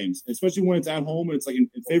to win games, especially when it's at home and it's in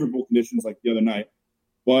favorable conditions like the other night.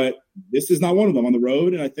 But this is not one of them on the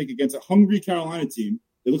road, and I think against a hungry Carolina team,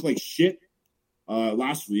 they look like shit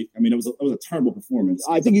last week. I mean, it was a terrible performance.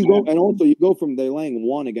 I think you go from they laying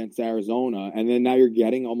 1 against Arizona, and then now you're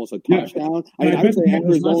getting almost a touchdown. Yeah. I would say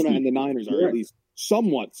Arizona and the Niners are at least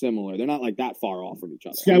somewhat similar. They're not that far off from each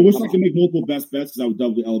other. Yeah, I wish I could make multiple best bets because I would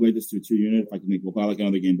doubly elevate this to a 2-unit if I could make both. I like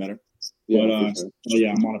another game better. Yeah, I'm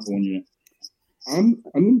on it for 1 unit. I'm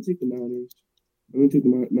going to take the Niners. I'm going to take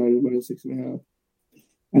the Niners minus 6.5.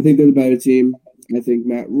 I think they're the better team. I think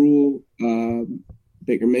Matt Rule,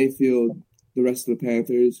 Baker Mayfield, the rest of the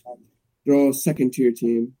Panthers, they're all a second-tier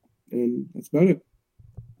team, and that's about it.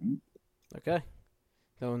 Okay.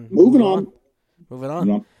 Moving on.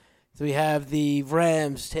 So we have the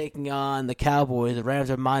Rams taking on the Cowboys. The Rams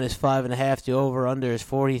are minus 5.5. The over/under is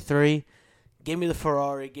 43. Give me the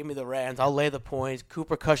Ferrari. Give me the Rams. I'll lay the points.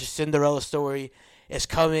 Cooper Rush's Cinderella story is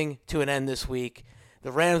coming to an end this week.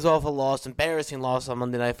 The Rams off a loss, embarrassing loss on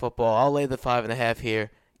Monday Night Football. I'll lay the 5.5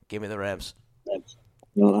 here. Give me the Rams.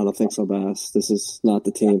 No, I don't think so, Bass. This is not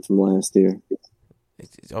the team from last year.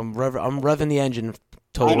 I'm revving the engine.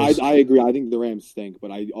 Totals. I agree. I think the Rams stink,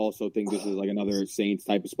 but I also think this is another Saints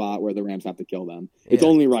type of spot where the Rams have to kill them. It's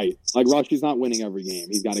only right. Rush is not winning every game.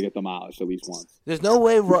 He's got to get demolished at least once. There's no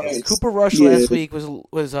way Cooper Rush last week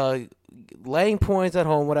was laying points at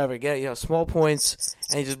home, whatever. Get small points,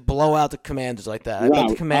 and he just blow out the Commanders like that. I bet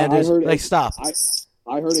the Commanders stop.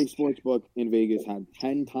 I heard a sports book in Vegas had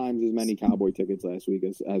 10 times as many Cowboy tickets last week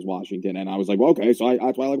as Washington, and I was like, well, okay, so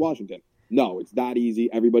that's why I like Washington. No, it's that easy.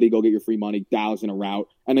 Everybody go get your free money. Dallas in a rout.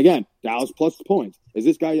 And again, Dallas plus points. Is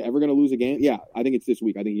this guy ever going to lose a game? Yeah, I think it's this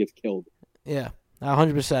week. I think he gets killed. Yeah,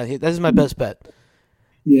 100%. This is my best bet.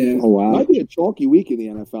 Yeah. Oh wow. It might be a chalky week in the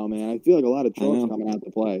NFL, man. I feel like a lot of chalks coming out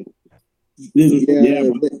to play.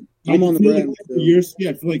 I'm on the Rams. Years,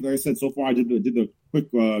 I feel like I said, so far I did the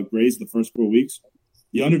quick grades the first 4 weeks.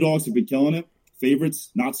 The underdogs have been killing it.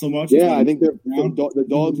 Favorites, not so much. Yeah, I think the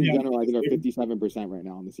dogs in general, I think, are 57% right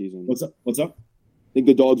now on the season. What's up? I think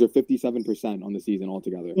the dogs are 57% on the season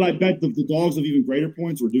altogether. But I bet the dogs of even greater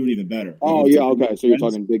points were doing even better. Oh, yeah, okay. So you're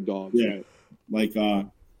talking big dogs. Yeah. Like,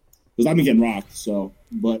 because I've been getting rocked,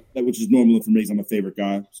 which is normal for me because I'm a favorite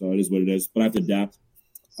guy, so it is what it is. But I have to adapt.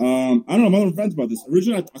 I don't know. I'm other friends about this.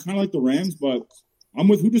 Originally, I kind of like the Rams, but I'm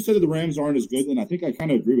with who just said that the Rams aren't as good, and I think I kind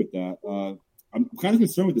of agree with that. I'm kind of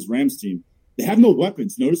concerned with this Rams team. They have no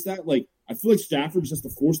weapons. Notice that? Like, I feel like Stafford just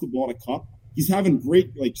has to force the ball to Cup. He's having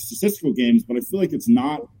great, like, statistical games, but I feel like it's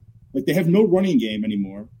not – like, they have no running game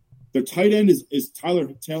anymore. Their tight end is Tyler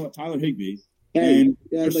Higbee. And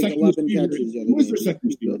yeah, like 11 catches. Who is their second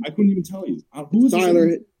receiver? I couldn't even tell you. Who is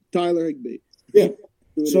Tyler Higbee. Yeah.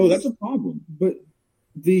 So that's a problem. But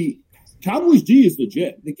the Cowboys D is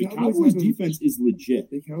legit. The Cowboys defense is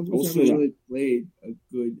legit. The Cowboys haven't really played a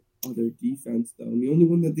good other defense, though. And the only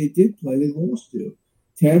one that they did play, they lost to.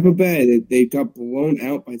 Tampa Bay. They got blown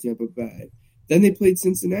out by Tampa Bay. Then they played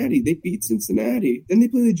Cincinnati. They beat Cincinnati. Then they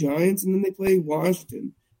play the Giants, and then they play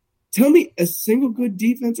Washington. Tell me a single good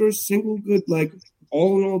defense or a single good, like,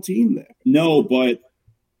 all-in-all team there. No, but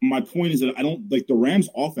my point is that I don't – like, the Rams'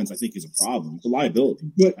 offense, I think, is a problem. It's a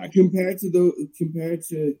liability. But compared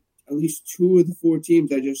to at least 2 of the 4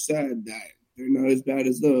 teams I just said, that they're not as bad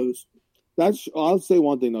as those. I'll say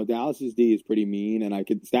one thing though. Dallas's D is pretty mean, and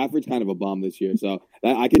Stafford's kind of a bum this year, so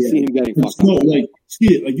I could see him getting fucked up. No, like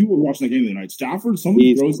you were watching that game the other night. Stafford, some of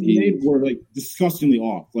the throws he made were like disgustingly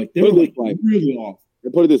off. Like they were like really off.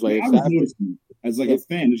 Put it this way, as like a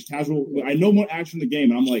fan, just casual. I know more action in the game,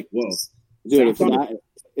 and I'm like, whoa, dude.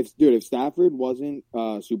 If Stafford wasn't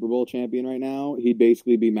Super Bowl champion right now, he'd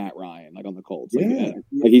basically be Matt Ryan, like on the Colts.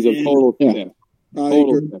 Like he's a total. Right now.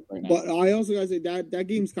 But I also gotta say that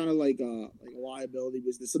game's kind of like a liability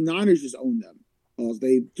business. The Niners just own them.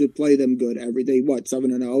 They just play them good every day.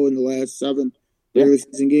 7-0 in the last 7 regular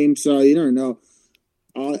season games. So you never know.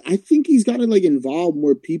 I think he's got to like involve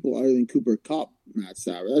more people other than Cooper Kupp. Matt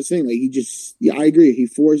Stafford. That's the thing. Like I agree. He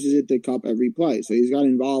forces it to Kupp every play. So he's got to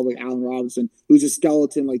involve like Allen Robinson, who's a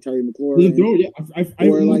skeleton like Terry McLaurin.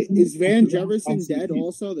 Is Van Jefferson dead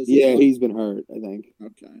also? He's been hurt, I think.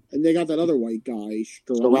 Okay. And they got that other white guy,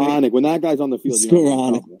 Skoranek. When that guy's on the field,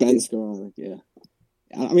 Ben Skoranek. Yeah.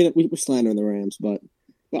 I mean, we're slandering the Rams, but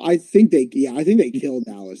I think they killed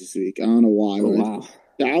Dallas this week. I don't know why. Oh, wow.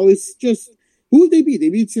 Dallas just. Who did they beat? They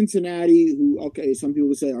beat Cincinnati, some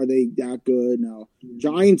people say, are they that good? No.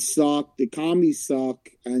 Giants suck. The Commies suck.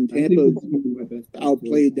 And Tampa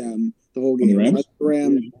outplayed them the whole game. I think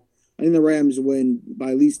the Rams win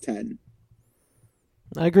by at least 10.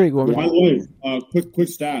 I agree, Gorman. By the way, quick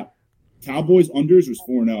stat. Cowboys unders was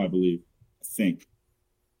 4-0, I believe. I think.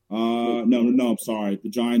 No, I'm sorry. The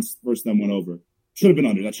Giants versus them went over. Should have been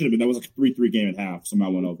under. That was like a 3-3 game at half.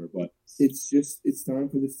 Somehow went over. But it's time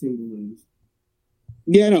for this team to lose.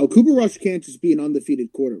 Yeah, no, Cooper Rush can't just be an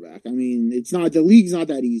undefeated quarterback. I mean, it's not the league's not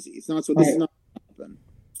that easy. It's not so. This is not happen.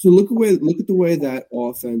 So look at the way that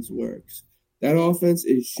offense works. That offense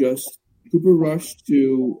is just Cooper Rush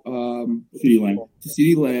to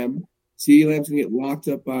CeeDee Lamb. CeeDee Lamb's gonna get locked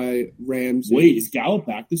up by Rams. Wait, is Gallup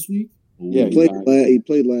back this week? Yeah, he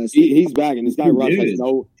played last week. He's back, and this guy Rush has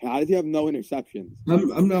how does he have no interceptions?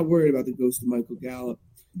 I'm not worried about the ghost of Michael Gallup.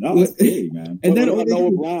 No, that's big, man. And then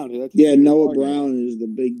Noah Brown. Noah Brown is the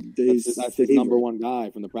big. That's his number one guy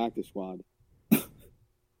from the practice squad.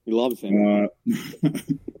 He loves him.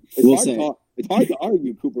 It's hard to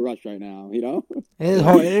argue Cooper Rush right now. You know, it is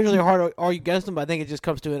hard. It is really hard to argue against him. But I think it just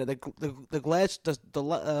comes to it. The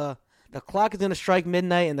clock is going to strike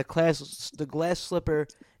midnight, and the glass slipper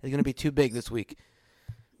is going to be too big this week.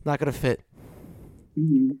 Not going to fit.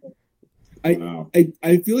 Mm-hmm. I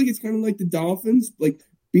feel like it's kind of like the Dolphins, like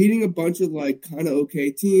beating a bunch of like kind of okay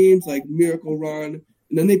teams, like Miracle Run,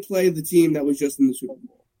 and then they play the team that was just in the Super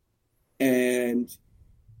Bowl.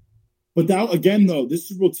 But that again, though, this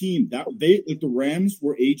Super Bowl team the Rams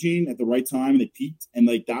were aging at the right time and they peaked, and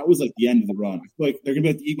like that was like the end of the run. I feel like they're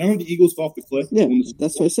gonna be remember the Eagles fell off the cliff. Yeah,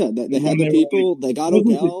 that's what I said. They had the people. They got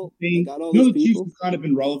Odell. They got all these the Chiefs people. have kind of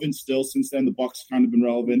been relevant still since then. The Bucs kind of been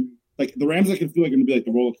relevant. Like the Rams, I can feel like going to be like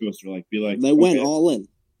the roller coaster. Like be like they went all in.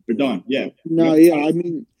 They're done. Yeah. No, yeah. I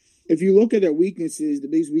mean, if you look at their weaknesses, the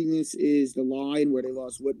biggest weakness is the line where they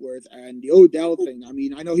lost Whitworth and the Odell thing. I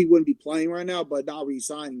mean, I know he wouldn't be playing right now, but not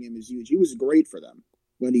re-signing him is huge. He was great for them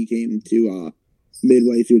when he came to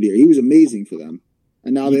midway through the year. He was amazing for them.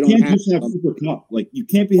 And now they don't have Super Cup. Like you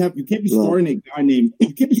can't be starting a guy named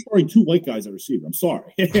you can't be starting two white guys at receiver. I'm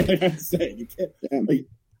sorry. I have to say you can't. Like,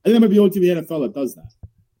 I think that might be the only team in the NFL that does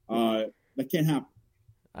that. That can't happen.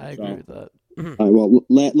 I agree with that. All right, well,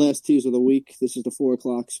 last tease of the week. This is the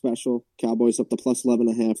 4:00 special. Cowboys up to plus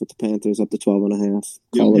 11.5 with the Panthers up to 12.5.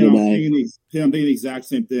 Call it a day. I'm thinking the exact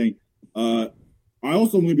same thing. I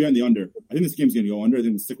also am going to be on the under. I think this game's going to go under. I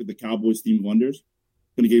think we'll stick with the Cowboys theme of unders.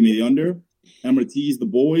 Going to give me the under. And I'm going to tease the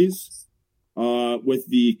boys with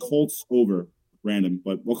the Colts over random,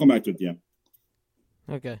 but we'll come back to it at the end.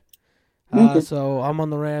 Okay. So I'm on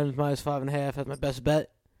the Rams minus 5.5. That's my best bet.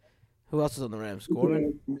 Who else is on the Rams?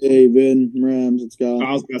 Gordon? David, Rams, let's go.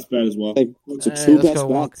 Kyle's best bet as well. So two best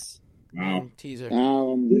bets. Wow. Teaser.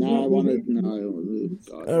 All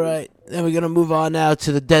right. Then we're going to move on now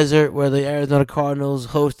to the desert where the Arizona Cardinals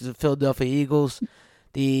host the Philadelphia Eagles.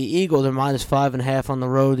 The Eagles are minus 5.5 on the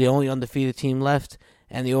road, the only undefeated team left,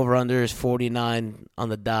 and the over-under is 49 on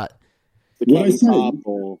the dot. What I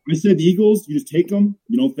said the Eagles, you just take them.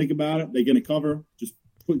 You don't think about it. They're going to cover. Just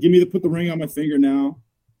put the ring on my finger now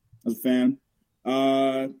as a fan.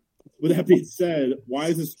 With that being said, why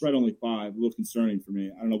is this spread only 5? A little concerning for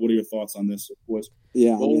me. I don't know. What are your thoughts on this, boys?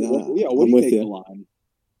 Yeah, what do you think the line?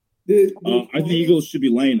 I think the Eagles should be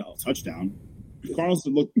laying a touchdown. The Cardinals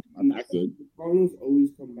look not that good. The Cardinals always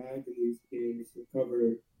come back in these games to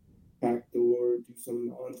cover backdoor, do some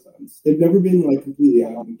nonsense. They've never been like completely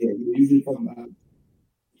out of the game. They usually come back.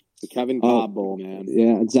 The Kevin Cobb Bowl, man.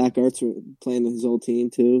 Yeah, Zach Ertz playing his old team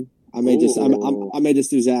too. I may just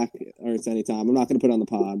do Zach Ertz anytime. I'm not going to put it on the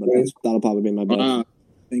pod, but that'll probably be my bet.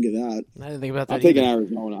 Think of that. I didn't think about that. I'm taking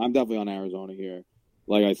Arizona. I'm definitely on Arizona here.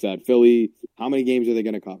 Like I said, Philly, how many games are they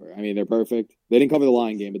going to cover? I mean, they're perfect. They didn't cover the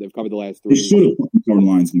Lion game, but they've covered the last 3. They should have covered the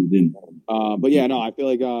Lions game, didn't. But yeah, no, I feel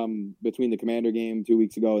like between the Commander game 2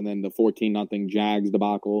 weeks ago and then the 14-0 Jags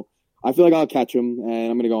debacle, I feel like I'll catch them,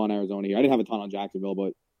 and I'm going to go on Arizona here. I didn't have a ton on Jacksonville,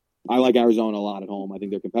 but I like Arizona a lot at home. I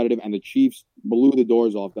think they're competitive, and the Chiefs blew the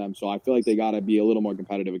doors off them, so I feel like they got to be a little more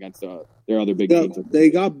competitive against their other big teams. They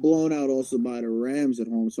got blown out also by the Rams at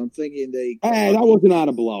home, so I'm thinking they. Hey, that wasn't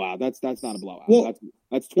a blowout. That's not a blowout. Well,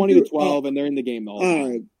 that's 20-12, and they're in the game the whole time.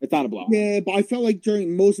 Right. It's not a blowout. Yeah, but I felt like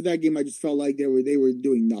during most of that game, I just felt like they were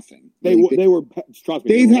doing nothing. They were. Trust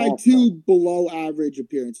me, they've had 2 below average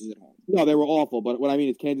appearances at home. No, they were awful. But what I mean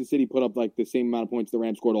is, Kansas City put up like the same amount of points the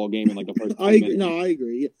Rams scored all game in like the first. I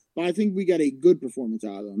agree. Yeah. But I think we got a good performance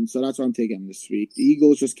out of them, so that's what I'm taking this week. The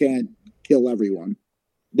Eagles just can't kill everyone.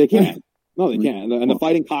 They can't. No, they can't. And the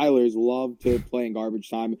Fighting Kylers love to play in garbage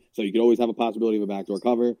time, so you could always have a possibility of a backdoor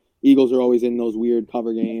cover. Eagles are always in those weird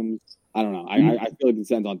cover games. I don't know. I feel like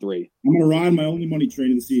it ends on 3. I'm going to ride my only money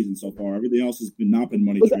train of the season so far. Everything else has not been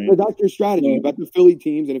money train. But that's your strategy. You bet the Philly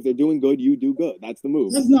teams, and if they're doing good, you do good. That's the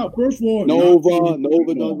move. That's not first of all. Nova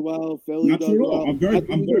does well. Philly does well. I just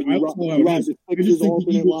think the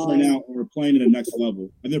Eagles right now are playing at a next level,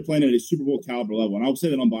 and they're playing at a Super Bowl caliber level. And I would say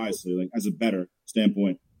that unbiasedly, like as a better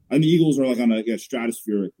standpoint. I think the Eagles are like on a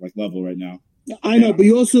stratospheric like level right now. Yeah, I know, but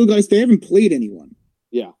you also guys they haven't played anyone.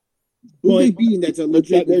 Yeah. Who they beating? That's a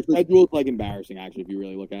legit. Their schedule is like embarrassing, actually, if you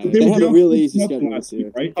really look at it. They have a really easy schedule last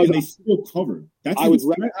year, right? And they still covered. I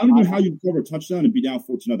don't know how you cover a touchdown and be down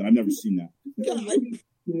 14-0. I've never seen that.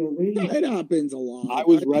 It happens a lot. I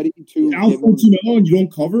was ready to down 14-0 and you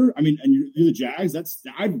don't cover. I mean, and you're the Jags.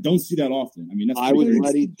 I don't see that often. I mean, I was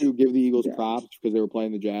ready to give the Eagles props because they were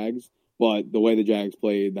playing the Jags. But the way the Jags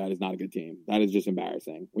played, that is not a good team. That is just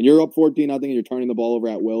embarrassing. When you're up 14-0 and you're turning the ball over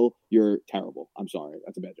at will, you're terrible. I'm sorry.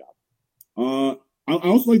 That's a bad job. I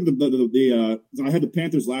also like I had the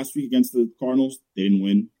Panthers last week against the Cardinals. They didn't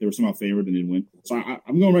win. They were somehow favored and didn't win. So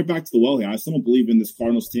I'm going right back to the well here. I still don't believe in this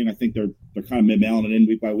Cardinals team. I think they're kind of mailing it in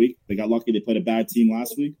week by week. They got lucky. They played a bad team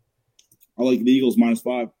last week. I like the Eagles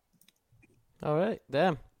 -5. All right,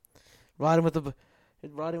 damn. Riding with the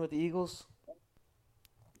Eagles.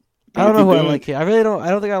 I don't know who I like here. I really don't. I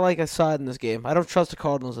don't think I like a side in this game. I don't trust the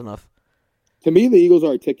Cardinals enough. To me, the Eagles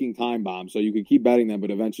are a ticking time bomb, so you can keep betting them,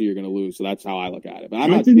 but eventually you're going to lose. So that's how I look at it. But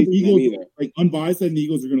I'm not think the Eagles either. Like unbiased, and the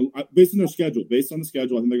Eagles are going to, based on the schedule,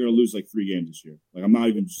 I think they're going to lose like 3 games this year. Like I'm not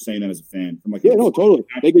even just saying that as a fan. From like totally.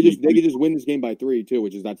 They could just win this game by 3 too,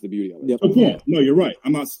 that's the beauty of it. Yep. Okay. No, you're right.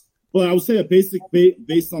 I'm not. Well, I would say that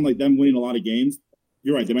based on like them winning a lot of games,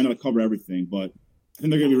 you're right. They might not cover everything, but I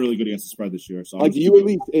think they're going to be really good against the spread this year. So, do you at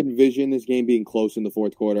least envision this game being close in the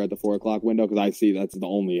fourth quarter at the 4:00 window? Because I see that's the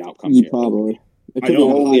only outcome here. Probably. It I could be know.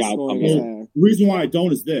 a Only high outcome. scoring. The reason why I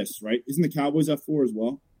don't is this, right? Isn't the Cowboys at 4 as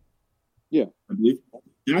well? Yeah. I believe.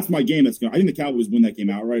 That's my game. I think the Cowboys win that game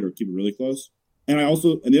outright or keep it really close. And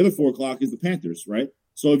the other 4 o'clock is the Panthers, right?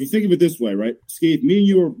 So if you think of it this way, right? Steve, me and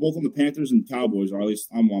you are both on the Panthers and Cowboys, or at least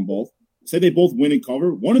I'm on both. Say they both win and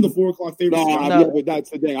cover. One of the 4 o'clock favorites. No, but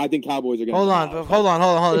that's the thing. I think Cowboys are going to Hold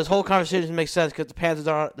on. This whole conversation doesn't make sense because the Panthers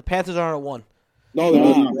aren't at 1. No, they're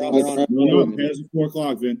not. No, the Panthers are 4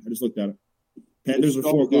 o'clock, Vin. I just looked at it. Panthers are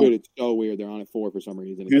 4 o'clock. It's so weird. They're on at 4 for some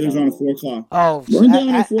reason. Panthers are on at 4 o'clock. Oh, Weren't they on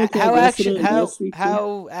at 4 o'clock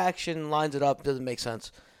how action lines it up doesn't make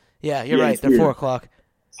sense. Yeah, you're Yeah, right. it's They're weird. 4 o'clock.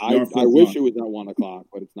 I wish it was at 1 o'clock,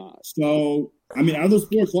 but it's not. So, I mean, out of those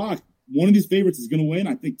 4 o'clock, one of these favorites is going to win.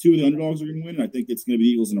 I think 2 of the underdogs are going to win, and I think it's going to be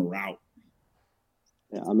the Eagles in a rout.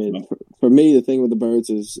 Yeah, I mean, for me, the thing with the Birds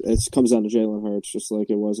is it comes down to Jalen Hurts, just like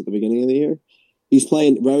it was at the beginning of the year. He's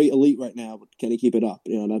playing very elite right now, but can he keep it up?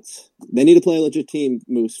 They need to play a legit team,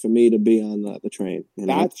 Moose, for me to be on the train.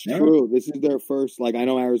 That's true. This is their first. I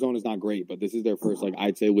know Arizona's not great, but this is their first.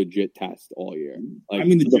 I'd say legit test all year. I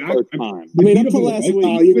mean, the first time. I mean, up to last week,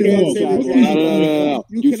 No.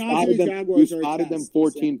 You Jaguars spotted them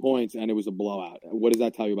 14 points, and it was a blowout. What does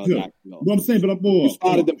that tell you about Jacksonville? Well, I'm saying, you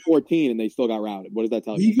spotted them 14, and they still got routed. What does that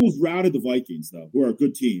tell you? The Eagles routed the Vikings, though, who are a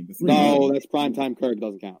good team. No, that's primetime Kirk.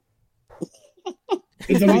 Doesn't count.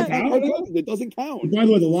 It doesn't count. It doesn't count. And by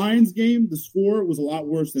the way, the Lions game, the score was a lot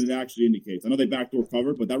worse than it actually indicates. I know they backdoor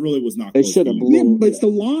covered, but that really was not. They should have Yeah, but it's the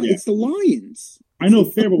Lions. Yeah. It's the Lions. I know,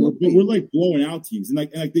 fair, but we're like blowing out teams, and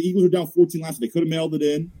like the Eagles were down 14 last week. They could have mailed it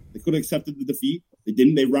in. They could have accepted the defeat. They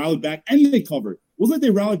didn't. They rallied back and they covered. It wasn't like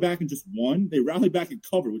they rallied back and just won. They rallied back and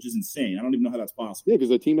covered, which is insane. I don't even know how that's possible. Yeah, because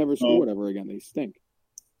the team never scored ever again. They stink.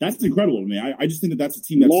 That's incredible to me. I just think that's a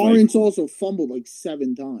team that's Lawrence also fumbled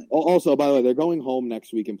 7 times. Also, by the way, they're going home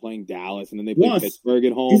next week and playing Dallas, and then they play Pittsburgh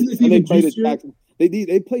at home, and they play the Jackson.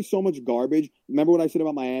 They play so much garbage. Remember what I said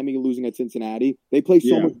about Miami losing at Cincinnati? They play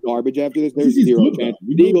so much garbage after this. There's zero chance.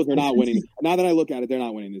 The Eagles are not winning. Now that I look at it, they're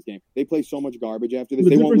not winning this game. They play so much garbage after this.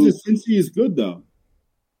 The difference is Cincy is good, though.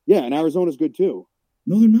 Yeah, and Arizona's good, too.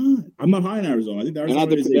 No, they're not. I'm not high in Arizona. I think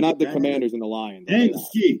Arizona they're not the Commanders and the Lions. Hey,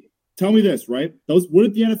 Ski. Tell me this, right? What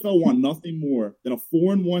if the NFL want nothing more than a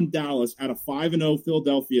 4-1 Dallas at a 5-0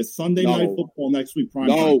 Philadelphia Sunday night football next week?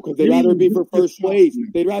 No, because they'd rather it be for first place.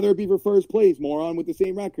 They'd rather it be for first place, moron, with the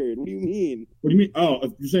same record. What do you mean? What do you mean? Oh,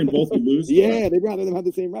 if you're saying both would lose? Yeah, they'd rather them have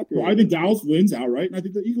the same record. Well, I think Dallas wins outright, and I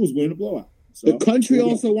think the Eagles win in a blowout. So, the country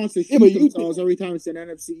also wants to shoot themselves every time it's an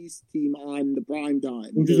NFC East team on the prime time.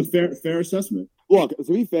 Which is a fair assessment. Look, to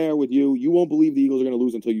be fair with you, you won't believe the Eagles are going to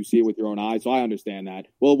lose until you see it with your own eyes. So I understand that.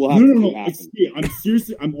 Well, we'll have to see what happens. I'm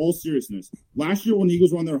seriously. I'm all seriousness. Last year when the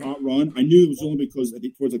Eagles were on their hot run, I knew it was only because I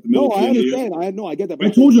think towards the middle. No, I understand. I get that. I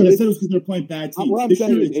told you. I said it was because they're playing bad teams. What I'm this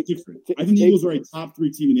saying year is it's different. I think the Eagles are a top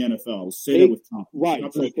 3 team in the NFL. I'll say that with confidence.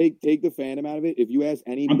 Right. So take the fandom out of it. If you ask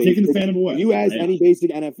any, I'm taking the fandom away. If you ask any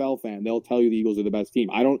basic NFL fan, they'll tell you the Eagles are the best team.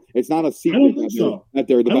 It's not a secret that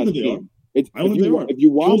they're the best team. If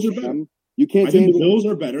you watch them, you can't. I think the Bills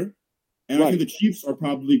are better, and I think the Chiefs are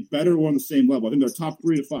probably better or on the same level. I think they're top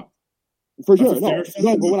 3 to 5. For sure.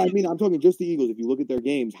 No, but what I mean, I'm talking just the Eagles. If you look at their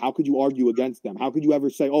games, how could you argue against them? How could you ever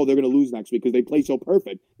say, "Oh, they're going to lose next week" because they play so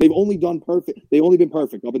perfect? They've only been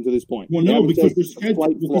perfect up until this point. Well, no, because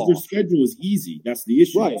their schedule is easy. That's the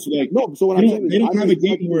issue. Right. So So what I'm saying is they don't have a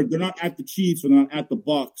game where they're not at the Chiefs or they're not at the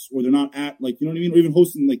Bucks or they're not at you know what I mean, or even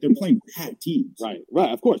hosting they're playing bad teams. Right.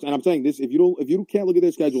 Of course. And I'm saying this: if you can't look at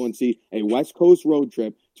their schedule and see a West Coast road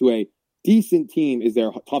trip to a decent team is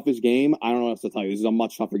their toughest game, I don't know what else to tell you. This is a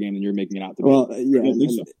much tougher game than you're making it out to be. Well,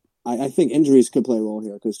 yeah, I think injuries could play a role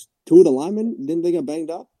here because 2 of the linemen, didn't they get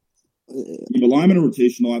banged up? The linemen are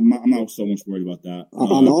rotational. I'm not so much worried about that.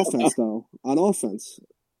 On offense, though. On offense.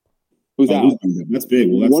 Who's out? That's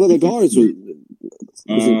big. Well, one of the guards was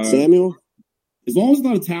it Samuel? As long as it's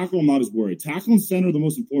not a tackle, I'm not as worried. Tackle and center are the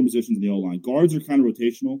most important positions in the O-line. Guards are kind of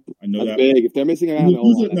rotational. I know that's big. If they're missing a guy on the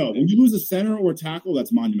O-line. When you lose a center or a tackle,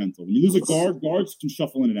 that's monumental. When you lose a guard, guards can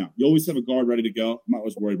shuffle in and out. You always have a guard ready to go. I'm not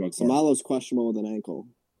always worried about guards. Samalo's questionable with an ankle.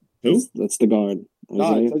 Who? That's the guard.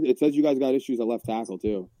 No, it says you guys got issues at left tackle,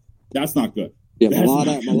 too. That's not good. Yeah,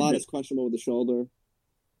 Malata's questionable with the shoulder.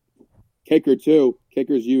 Kicker, too.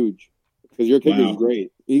 Kicker's huge. Because your kicker is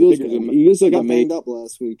great. Eagles got banged up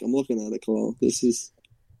last week. I'm looking at it, Cole. This is...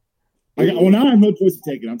 now I have no choice to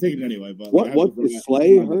take it. I'm taking it anyway. But what is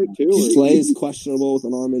Slay hurt too? Slay is questionable with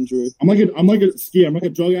an arm injury. I'm like a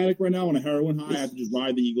drug addict right now on a heroin high. I have to just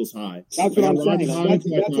ride the Eagles high. That's what I'm saying. That's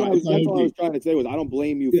what I was trying to say. I don't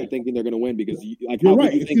blame you for thinking they're going to win because you're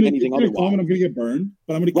right. You think anything otherwise? I'm going to get burned,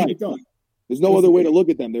 but I'm going to keep it going. There's no other way to look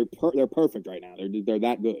at them. They're perfect right now. They're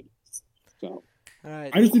that good. So All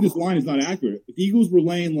right. I just think this line is not accurate. If the Eagles were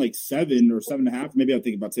laying like 7 or 7.5, maybe I'd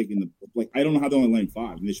think about taking I don't know how they're only laying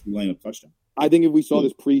 5, and they should be laying a touchdown. I think if we saw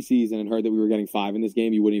this preseason and heard that we were getting 5 in this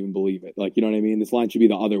game, you wouldn't even believe it. Like, you know what I mean? This line should be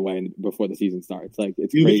the other way before the season starts. Like,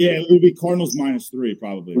 it's crazy. Yeah, it would be Cardinals -3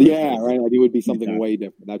 probably. Right? Yeah, right. Like, it would be something way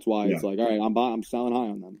different. That's why it's like, all right, I'm selling high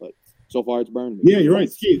on them, but so far it's burned me. Yeah, you're right.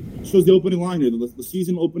 It shows the opening line here. The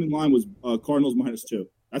season opening line was Cardinals -2.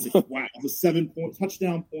 That's a wow. It's a 7-point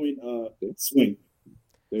touchdown point swing.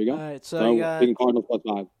 There you go. All right, so you got taking Cardinals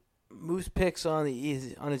 +5. Moose picks on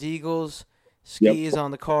his Eagles. Ski is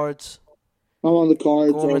on the Cards. I'm on the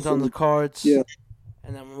Cards. Gorman's on the Cards. Yeah.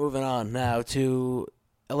 And then we're moving on now to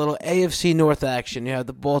a little AFC North action. You have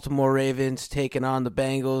the Baltimore Ravens taking on the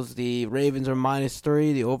Bengals. The Ravens are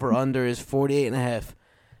 -3. The over/under is 48.5.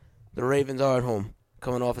 The Ravens are at home,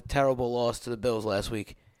 coming off a terrible loss to the Bills last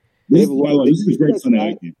week. This is a great Sunday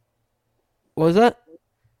night game. What was that?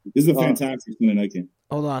 This is a fantastic Sunday night game.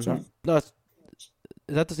 Hold on. No, it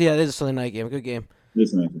is a Sunday night game. A good game.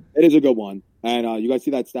 It is a good one. And you guys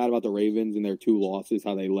see that stat about the Ravens and their 2 losses,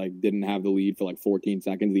 how they didn't have the lead for 14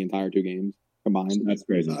 seconds the entire 2 games combined? That's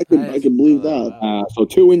crazy. I could believe that. So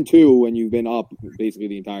 2-2 when you've been up basically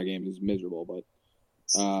the entire game is miserable. But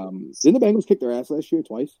didn't the Bengals kick their ass last year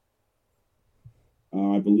twice?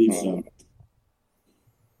 I believe so.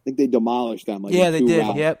 I think they demolished them. Yeah, they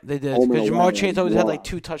did. Yep, they did. Because Jamar Chase always had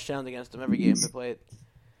 2 touchdowns against them every game they played.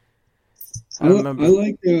 I remember.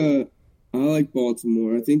 I like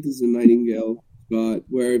Baltimore. I think this is a Nightingale spot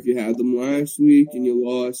where if you had them last week and you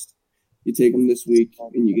lost, you take them this week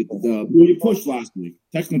and you get the dub. Well, you pushed last week.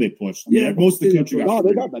 Technically, they pushed. Yeah, most of the country got.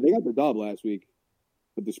 They got the dub last week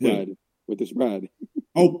with the spread. Yeah. With the spread.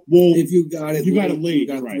 Oh well, if you got it late, you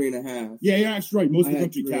got right. 3.5. Yeah, you're actually right. Most of the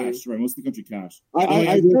country cashed. Right, most of the country cashed.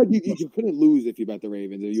 I heard you couldn't lose if you bet the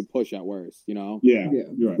Ravens. You push at worst. You know. Yeah,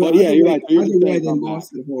 you're right. But you're right. Either way, they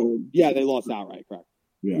lost at home. Yeah, they lost outright. Correct.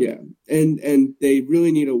 Yeah, and they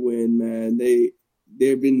really need a win, man.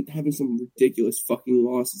 They've been having some ridiculous fucking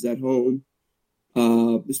losses at home,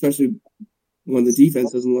 especially when the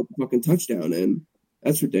defense doesn't let the fucking touchdown in.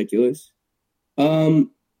 That's ridiculous. Fuck.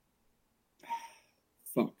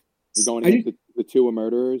 You're going against the 2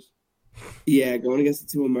 murderers? Yeah, going against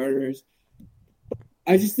the 2 murderers.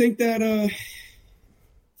 I just think that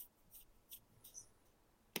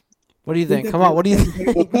what do you think? Come on, what do you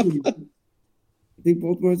think? I think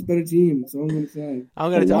Baltimore's a better team. That's all I'm going to say.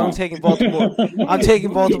 I'm taking Baltimore. I'm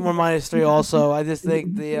taking Baltimore -3 also. I just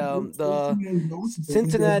think the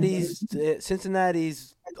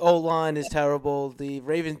Cincinnati's O-line is terrible. The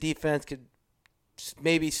Ravens defense could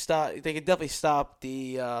maybe stop. They could definitely stop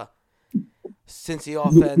the Cincy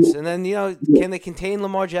offense. And then can they contain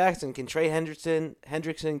Lamar Jackson? Can Trey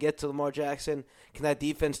Hendrickson get to Lamar Jackson? Can that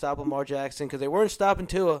defense stop Lamar Jackson? Because they weren't stopping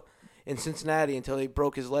Tua in Cincinnati until he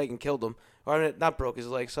broke his leg and killed him. Or not broke his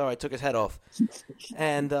leg. Sorry, took his head off.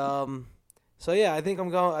 And so yeah, I think I'm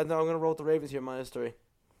going to roll with the Ravens here -3.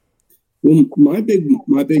 Well, my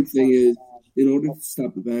big thing is in order to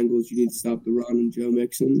stop the Bengals, you need to stop the run and Joe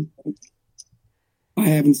Mixon. I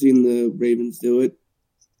haven't seen the Ravens do it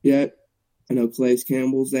yet. I know Calais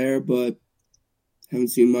Campbell's there, but haven't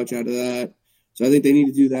seen much out of that. So I think they need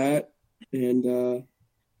to do that. And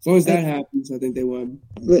as long as that happens, I think they win.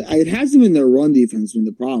 But it hasn't been their run defense been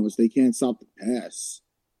the problem. Is they can't stop the pass.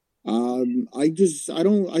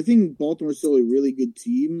 I think Baltimore's still a really good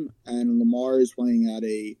team, and Lamar is playing at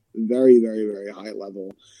a very, very, very high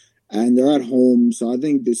level. And they're at home, so I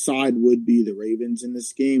think the side would be the Ravens in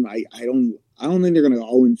this game. I don't think they're going to go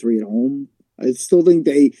 0-3 at home. I still think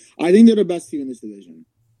I think they're the best team in this division.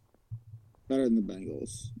 Better than the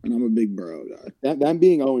Bengals. And I'm a big Burrow guy. Them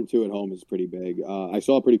being 0-2 at home is pretty big. I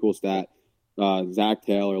saw a pretty cool stat. Zach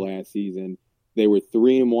Taylor last season, they were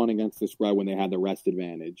 3-1 against the spread when they had the rest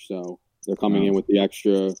advantage. So they're coming in with the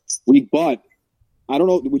extra week. But I don't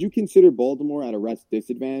know. Would you consider Baltimore at a rest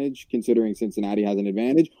disadvantage, considering Cincinnati has an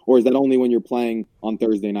advantage, or is that only when you're playing on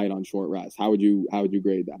Thursday night on short rest? How would you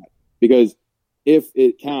grade that? Because if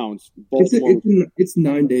it counts, Baltimore it's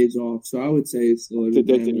 9 days off, so I would say it's still a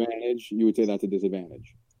disadvantage. You would say that's a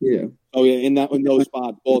disadvantage. Yeah. Oh yeah. In those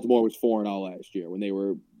spots, Baltimore was 4-0 last year when they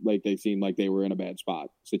were they seemed like they were in a bad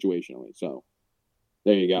spot situationally. So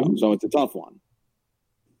there you go. So it's a tough one.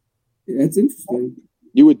 Yeah, it's interesting.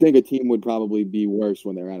 You would think a team would probably be worse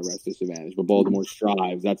when they're at a rest disadvantage, but Baltimore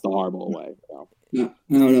strives. That's the Harbaugh way. So. I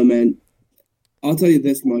don't know, man. I'll tell you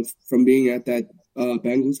this much from being at that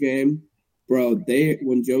Bengals game, bro.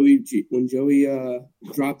 When Joey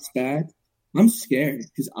drops back, I'm scared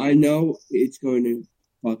because I know it's going to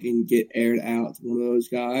fucking get aired out to one of those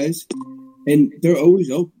guys, and they're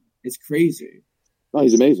always open. It's crazy. Oh,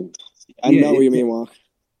 he's amazing. I know what you mean, Walk.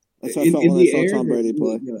 That's what I felt when I saw Tom Brady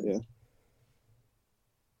play. Yeah.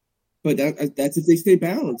 But that's if they stay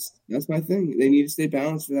balanced. That's my thing. They need to stay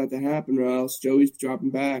balanced for that to happen, or else Joey's dropping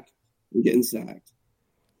back and getting sacked.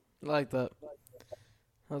 I like that.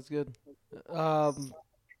 That's good.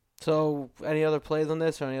 So, any other plays on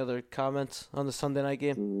this or any other comments on the Sunday night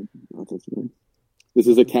game? This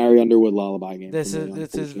is a Carrie Underwood lullaby game. This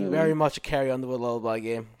is very much a Carrie Underwood lullaby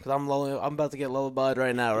game because I'm about to get lullabied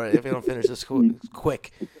right now, right? If we don't finish this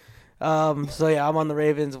quick. So yeah, I'm on the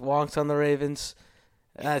Ravens. Wonk's on the Ravens.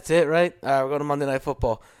 That's it, right? All right, we're going to Monday Night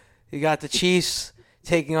Football. You got the Chiefs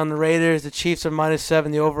taking on the Raiders. The Chiefs are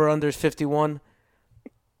 -7. The over/under is 51.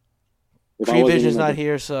 Prevision's not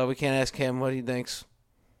here, so we can't ask him what he thinks.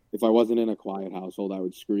 If I wasn't in a quiet household, I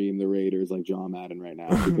would scream the Raiders like John Madden right now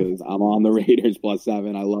because I'm on the Raiders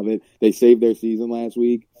 +7. I love it. They saved their season last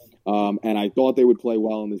week, and I thought they would play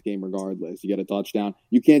well in this game regardless. You get a touchdown.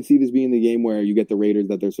 You can't see this being the game where you get the Raiders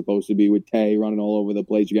that they're supposed to be with Tay running all over the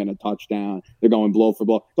place. You're getting a touchdown. They're going blow for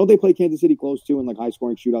blow. Don't they play Kansas City close to in like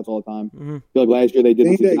high-scoring shootouts all the time? Mm-hmm. I feel like last year they did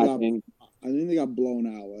the exact thing. I think they got blown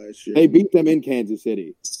out last year. They beat them in Kansas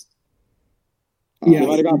City. Yeah, they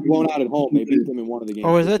might have got blown out at home. They beat them in one of the games.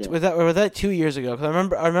 Or was that 2 years ago? Because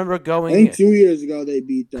I remember going. I think 2 years ago they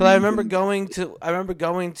beat them. Because I remember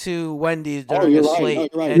going to Wendy's during you're a right.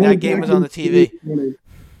 slate, Right. and that game was on the TV.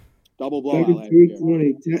 Double blowout last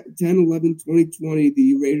 2020, 10-11, 2020.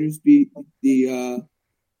 The Raiders beat the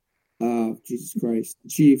Jesus Christ, the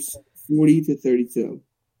Chiefs 40-32.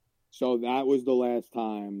 So that was the last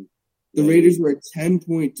time. The Raiders were a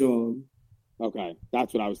 10-point dog. Okay,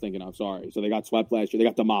 that's what I was thinking of. Sorry. So they got swept last year. They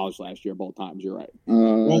got demolished last year both times. You're right.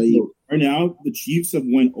 Right now, the Chiefs have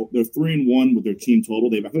won. They're 3-1 with their team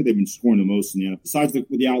total. I think they've been scoring the most in the NFL. Besides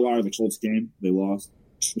the outlier, the Colts game, they lost.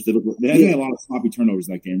 They had a lot of sloppy turnovers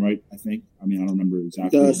that game, right? I think. I mean, I don't remember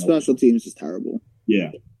exactly. The special teams is terrible.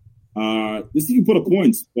 Yeah. This thing can put up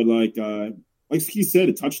points, but like he said,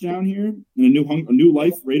 a touchdown here and a new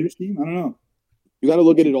life Raiders team. I don't know. You got to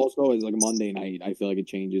look at it also as like a Monday night. I feel like it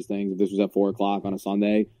changes things. If this was at 4:00 on a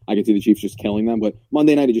Sunday, I could see the Chiefs just killing them. But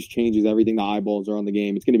Monday night, it just changes everything. The eyeballs are on the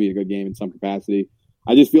game. It's going to be a good game in some capacity.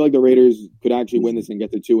 I just feel like the Raiders could actually win this and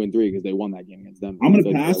get to 2-3 because they won that game against them. I'm going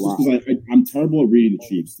to pass this because I'm terrible at reading the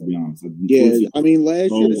Chiefs, to be honest. I mean,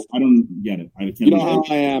 last year... I don't get it. I can't. You know how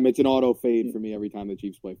I am. It's an auto fade for me every time the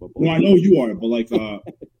Chiefs play football. No, I know you are, but like, and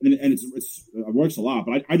it works a lot.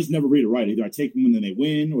 But I just never read it right. Either I take them when they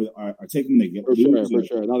win, or I take them when they get for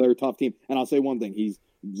sure. No, they're a tough team. And I'll say one thing: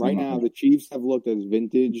 right now, the Chiefs have looked as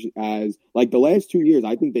vintage as like the last 2 years.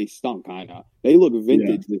 I think they stunk kind of. They look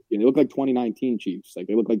vintage this year. They look like 2019 Chiefs. Like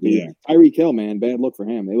they look like Tyreek Hill, man. Bad look for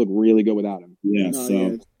him. They look really good without him. Yeah,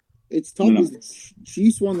 it's tough. The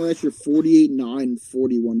Chiefs won last year 48-9,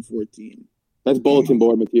 41-14. That's bulletin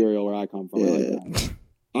board material where I come from. Yeah.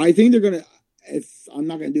 I think they're gonna. If I'm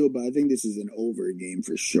not gonna do it, but I think this is an over game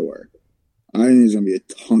for sure. I think there's gonna be a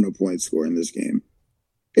ton of points scored in this game.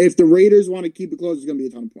 If the Raiders want to keep it close, there's going to be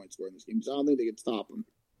a ton of points scored in this game. So I don't think they can stop them.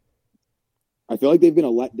 I feel like they've been a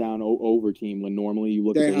letdown over team when normally you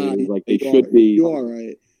look at the Raiders like they should be. You are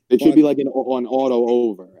right. It should be like an auto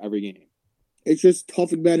over every game. It's just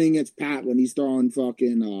tough betting against Pat when he's throwing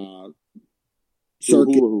fucking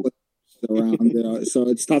circuit around. So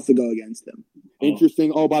it's tough to go against him.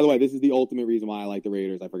 Interesting. Oh, by the way, this is the ultimate reason why I like the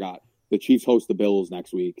Raiders. I forgot. The Chiefs host the Bills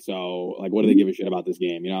next week. So, like, what do they give a shit about this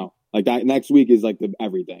game, you know? Like, that next week is, like,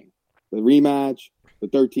 everything. The rematch, the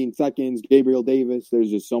 13 seconds, Gabriel Davis. There's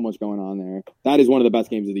just so much going on there. That is one of the best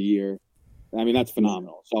games of the year. I mean, that's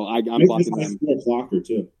phenomenal. So, I'm blocking them. It's a nice 4:00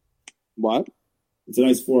 too. What? It's a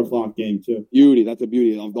nice 4:00 game, too. Beauty. That's a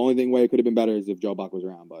beauty. The only way it could have been better is if Joe Buck was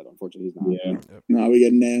around, but unfortunately he's not. Yeah. No, we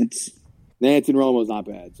get Nance. Nance and Romo's not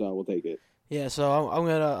bad, so we'll take it. Yeah, so I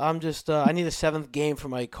need a 7th game for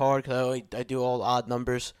my card because I do all odd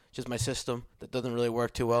numbers, just my system that doesn't really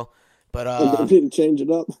work too well. But I didn't change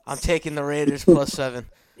it up. I'm taking the Raiders +7.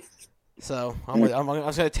 So I'm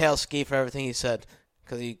just gonna tail Ski for everything he said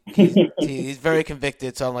because he's very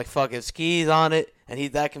convicted. So I'm like, fuck it, Ski's on it, and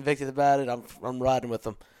he's that convicted about it. I'm riding with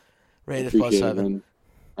him. Raiders +7.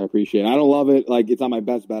 I appreciate it. I don't love it. Like it's not my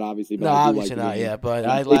best bet, obviously. But no, obviously not. Yeah, but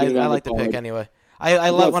I like the pick anyway.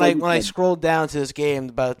 I like when I scrolled down to this game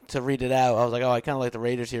about to read it out. I was like, oh, I kind of like the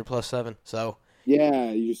Raiders here +7. So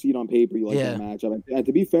yeah, you just see it on paper. You like that matchup. And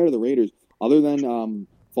to be fair to the Raiders, other than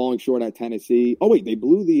falling short at Tennessee, oh wait, they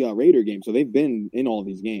blew the Raider game, so they've been in all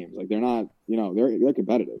these games. Like they're not, they're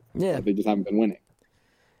competitive. Yeah, they just haven't been winning.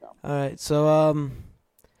 So. All right, so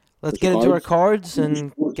let's get into our cards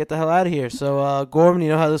and get the hell out of here. So Gorman, you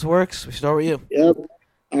know how this works. We start with you. Yep.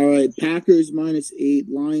 All right, Packers -8,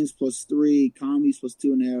 Lions +3, Commies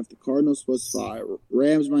 +2.5, the Cardinals +5,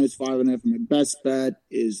 Rams -5.5. And my best bet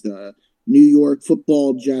is the New York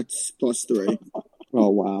Football Jets +3. Oh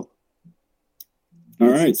wow! All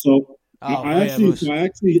right, so I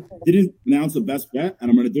actually didn't announce the best bet, and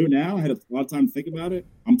I'm going to do it now. I had a lot of time to think about it.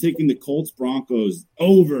 I'm taking the Colts Broncos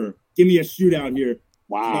over. Give me a shootout here.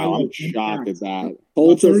 Wow, I'm shocked at that.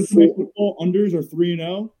 Colts are football unders are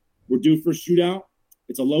 3-0. We're due for a shootout.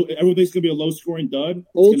 It's a low. Everyone thinks it's gonna be a low scoring dud.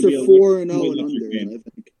 Colts are 4-0 and unders. I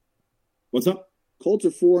think. What's up? Colts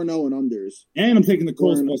are 4-0 and unders. And I'm taking the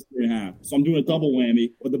Colts +3.5. So I'm doing a double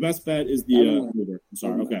whammy. But the best bet is the over. I'm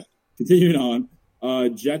sorry. Okay. Continuing on.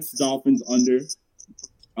 Jets Dolphins under.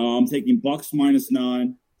 I'm taking Bucks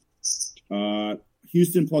 -9.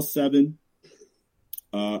 Houston +7.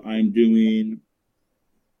 I'm doing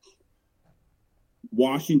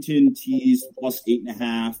Washington tees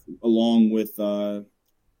 +8.5, along with the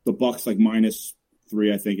Bucks like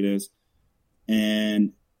 -3, I think it is,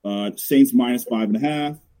 and Saints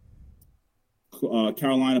 -5.5.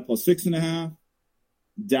 Carolina +6.5.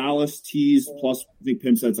 Dallas tees plus, I think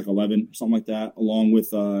Pim said it's like 11, something like that, along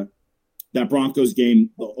with that Broncos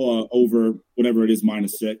game over whatever it is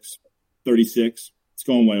 -6, 36. It's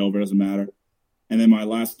going way over, doesn't matter. And then my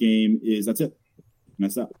last game is that's it.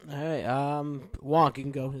 That's that. All right, Wonk, you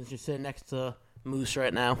can go. You're sitting next to Moose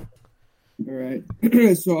right now. All right.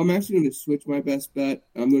 So I'm actually going to switch my best bet.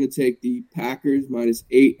 I'm going to take the Packers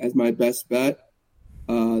 -8 as my best bet.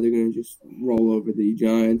 They're going to just roll over the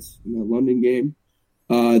Giants in that London game.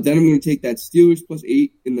 Then I'm going to take that Steelers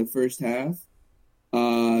 +8 in the first half.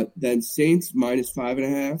 Then Saints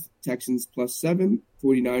 -5.5, Texans +7,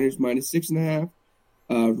 49ers -6.5,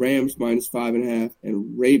 Rams -5.5,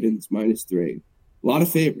 and Ravens -3. A lot of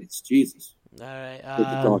favorites. Jesus. All right. It's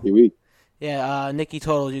a talky week. Yeah, Nikki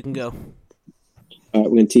Total, you can go. We're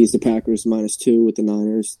going to tease the Packers -2 with the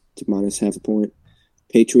Niners to -0.5 point.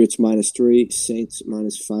 Patriots -3, Saints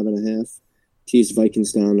 -5.5. Tease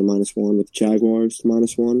Vikings down to -1 with the Jaguars to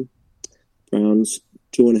 -1. Browns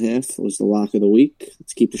 2.5 was the lock of the week.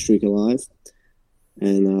 Let's keep the streak alive.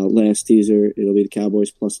 And last teaser, it'll be the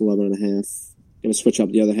Cowboys +11.5. Going to switch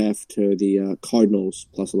up the other half to the Cardinals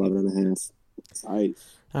 +11.5.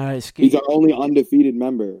 Nice. All right, Ski. He's our only undefeated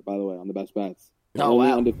member, by the way, on the best bets. Oh,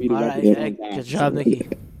 wow. Undefeated all right, hey, good job, Nikki.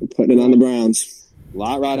 Putting it on the Browns. A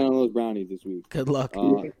lot riding on those brownies this week. Good luck.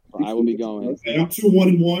 I will be going. Okay, I'm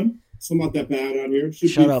 2-1-1. So I'm not that bad out here.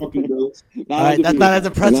 Shut up. Fucking all right, that's not as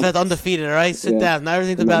impressive as undefeated, all right? Sit down. Not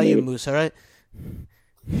everything's about you, Moose, all right?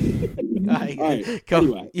 All right. Go.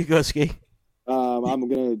 Anyway. You go, Ski. I'm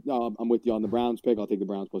with you on the Browns pick. I'll take the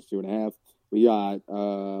Browns +2.5. We got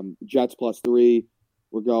Jets +3.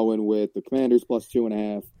 We're going with the Commanders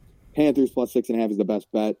 +2.5. Panthers +6.5 is the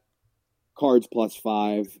best bet. Cards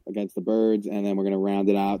 +5 against the Birds, and then we're going to round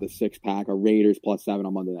it out the 6-pack of Raiders +7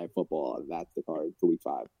 on Monday Night Football. That's the card for Week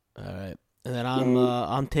 5. All right, and then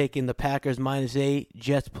I'm taking the Packers -8,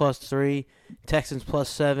 Jets +3, Texans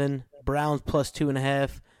 +7, Browns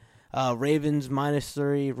 +2.5, Ravens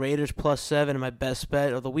 -3, Raiders +7, and my best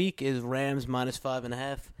bet of the week is Rams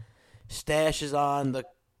 -5.5. Stash is on the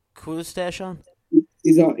who's Stash on?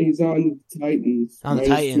 He's on Titans. On the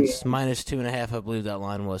Titans, -2.5, I believe that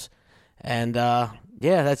line was. And yeah,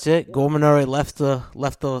 that's it. Gorman already left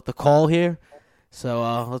the call here,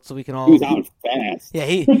 so let's we can all. He was out fast. Yeah,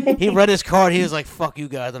 he read his card. He was like, "Fuck you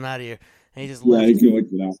guys, I'm out of here," and he just left. Yeah, he's going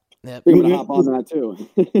to that. Yep. We're going to hop on that too.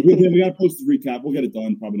 we got to post the recap. We'll get it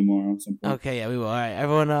done probably tomorrow. At some point. Okay, yeah, we will. All right,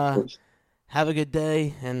 everyone, have a good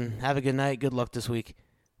day and have a good night. Good luck this week.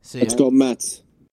 See ya. Let's go Mets.